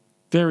looking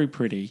very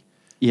pretty.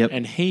 Yep.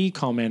 And he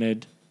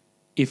commented,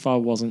 "If I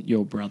wasn't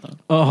your brother."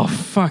 Oh,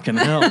 fucking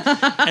hell.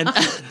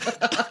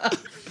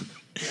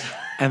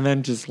 And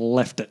then just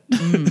left it.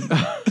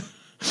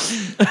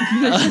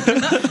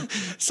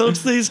 So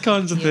it's these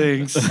kinds of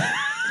things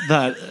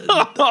that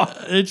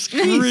it's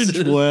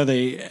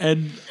cringe-worthy.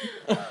 And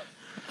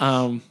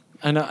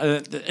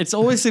it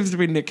always seems to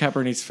be Nick Capper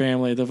and his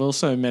family. They've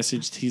also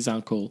messaged his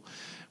uncle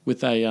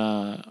with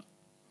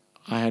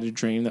I had a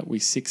dream that we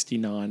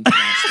 69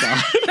 passed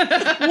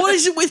up. What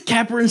is it with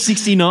Capper and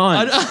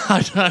 69?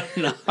 I don't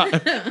know.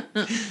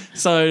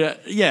 So,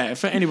 yeah,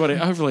 for anybody,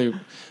 hopefully,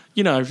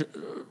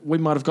 we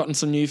might have gotten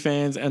some new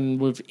fans and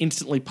we've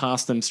instantly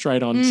passed them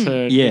straight on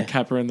to Nick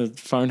Capper and the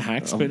phone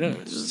hacks.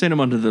 But Send them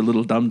onto the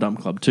little Dum Dum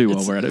Club too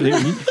while we're at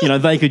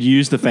it. They could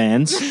use the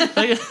fans.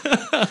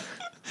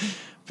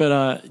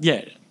 But,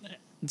 yeah.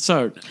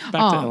 So, back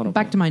to Eleanor.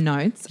 Back to my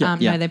notes. Yeah.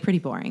 No, they're pretty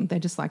boring. They're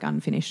just like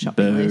unfinished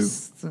shopping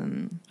lists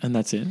And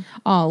that's it?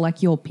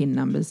 like your PIN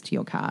numbers to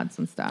your cards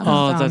and stuff.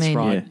 Oh, So, that's I mean,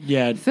 right.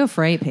 Yeah. Feel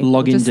free, people.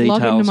 Login Just log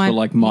details into for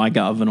like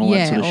MyGov and all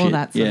that sort of shit. all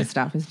that sort of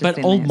stuff is just But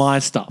in all there. my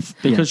stuff,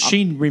 because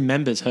she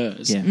remembers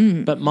hers. Yeah.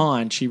 But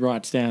mine, she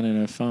writes down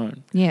in her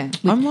phone. Yeah.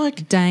 I'm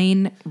like,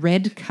 Dane,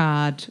 red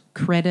card,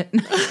 credit.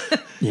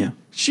 Yeah.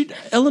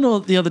 Eleanor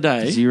the other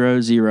day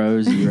 0000.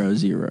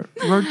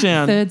 wrote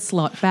down, Third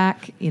slot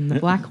back in the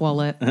black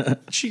wallet.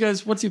 she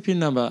goes, "What's your PIN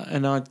number?"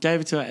 And I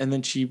gave it to her, and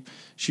then she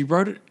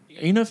wrote it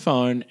in her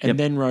phone and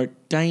then wrote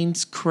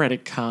Dane's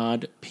credit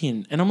card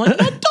PIN. And I'm like,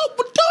 no, don't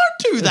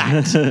do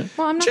that.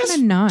 Well, I'm not going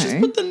to know. Just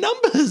put the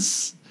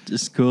numbers.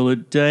 Just call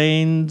it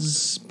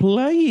Dane's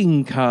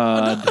playing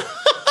card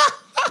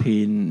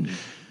pin.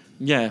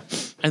 Yeah.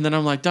 And then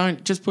I'm like,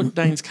 don't, just put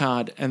Dane's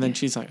card. And then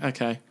she's like,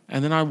 okay.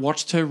 And then I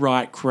watched her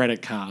write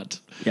credit card.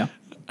 Yeah.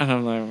 And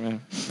I'm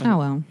like, Oh,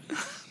 well.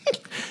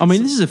 I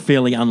mean, this is a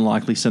fairly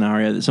unlikely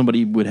scenario that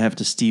somebody would have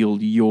to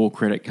steal your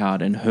credit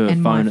card and her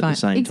And phone my at the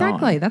same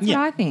Exactly. time. That's what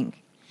I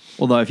think.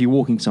 Although if you're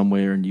walking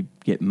somewhere and you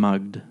get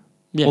mugged,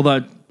 Yeah.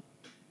 although,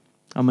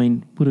 I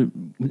mean,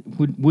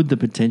 would the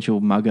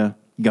potential mugger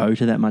go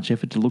to that much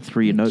effort to look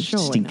through your notes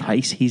just Surely in not.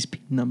 case his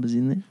PIN number's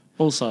in there.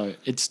 Also,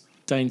 it's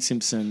Dane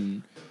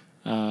Simpson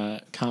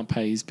can't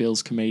pay his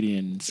bills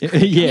comedians.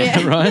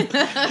 Yeah, right.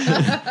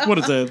 What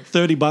is there,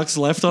 $30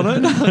 left on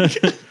it?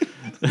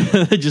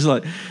 They're just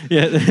like,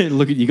 yeah,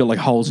 look at you got like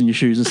holes in your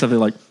shoes and stuff. They're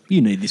like,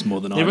 you need this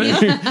more than I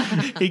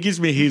do. He gives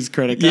me his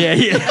credit card.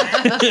 Yeah.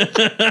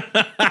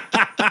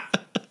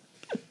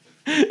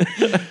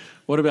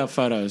 What about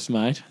photos,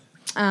 mate?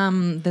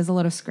 There's a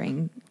lot of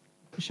screenshots.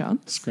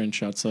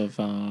 Screenshots of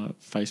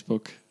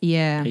Facebook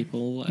Yeah.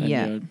 people and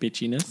Yeah. your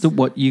bitchiness? So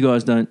what, you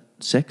guys don't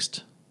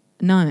sext?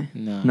 No,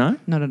 No. No?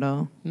 not at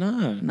all.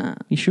 No. No,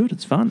 You should.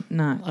 It's fun.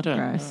 no. I don't.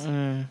 Gross.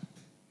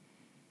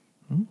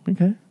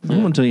 Okay. I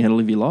don't want to tell you how to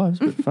live your lives,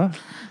 but fuck.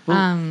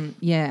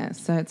 Yeah,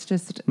 so it's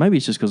just Maybe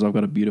it's just because I've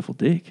got a beautiful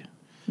dick.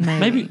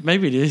 maybe.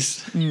 Maybe it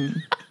is.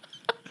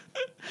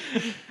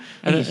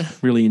 I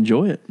just really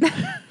enjoy it.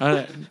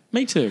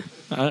 Me too.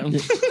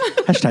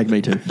 Hashtag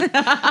me too.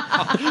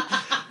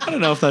 I don't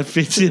know if that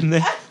fits in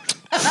there.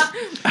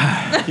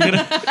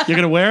 You're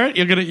gonna wear it.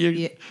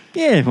 Yeah.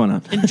 Yeah, why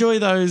not? Enjoy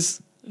those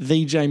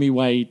the Jamie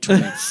Way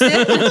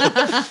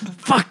tweets.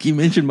 Fuck, you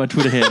mentioned my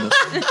Twitter handle.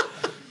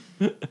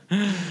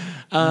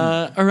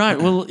 All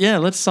right. Well, yeah.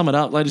 Let's sum it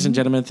up, ladies and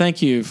gentlemen.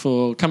 Thank you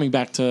for coming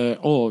back to,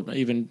 or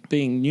even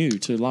being new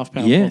to Laugh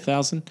Power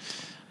 4000.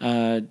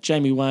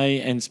 Jamie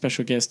Way and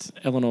special guest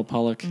Eleanor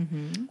Pollock.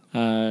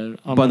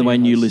 By the way,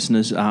 new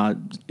listeners,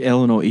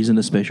 Eleanor isn't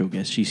a special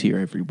guest. She's here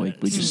every week.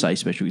 We just say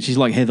special guest. She's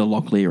like Heather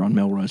Locklear on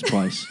Melrose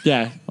Place.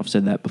 Yeah. I've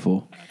said that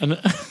before.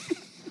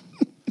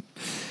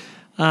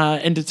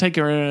 And to take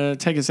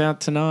us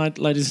out tonight,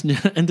 ladies and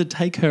gentlemen, and to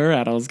take her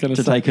out, I was going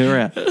To say. take her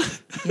out.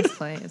 Yes,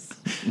 please.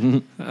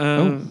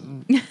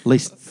 At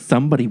least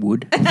somebody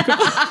would.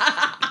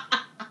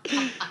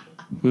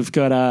 We've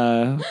got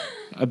a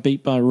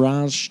beat by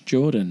Raj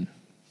Jordan.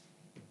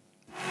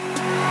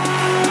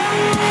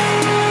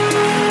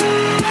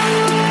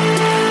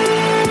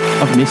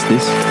 I've missed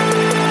this.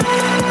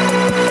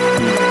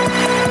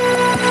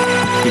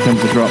 Here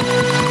comes the drop.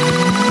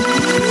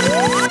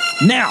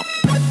 Now!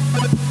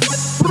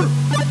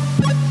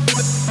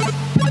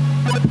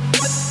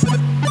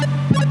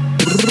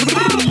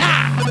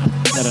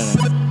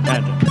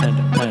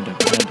 Panda.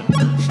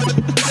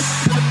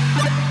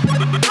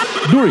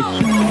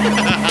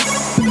 Nuri!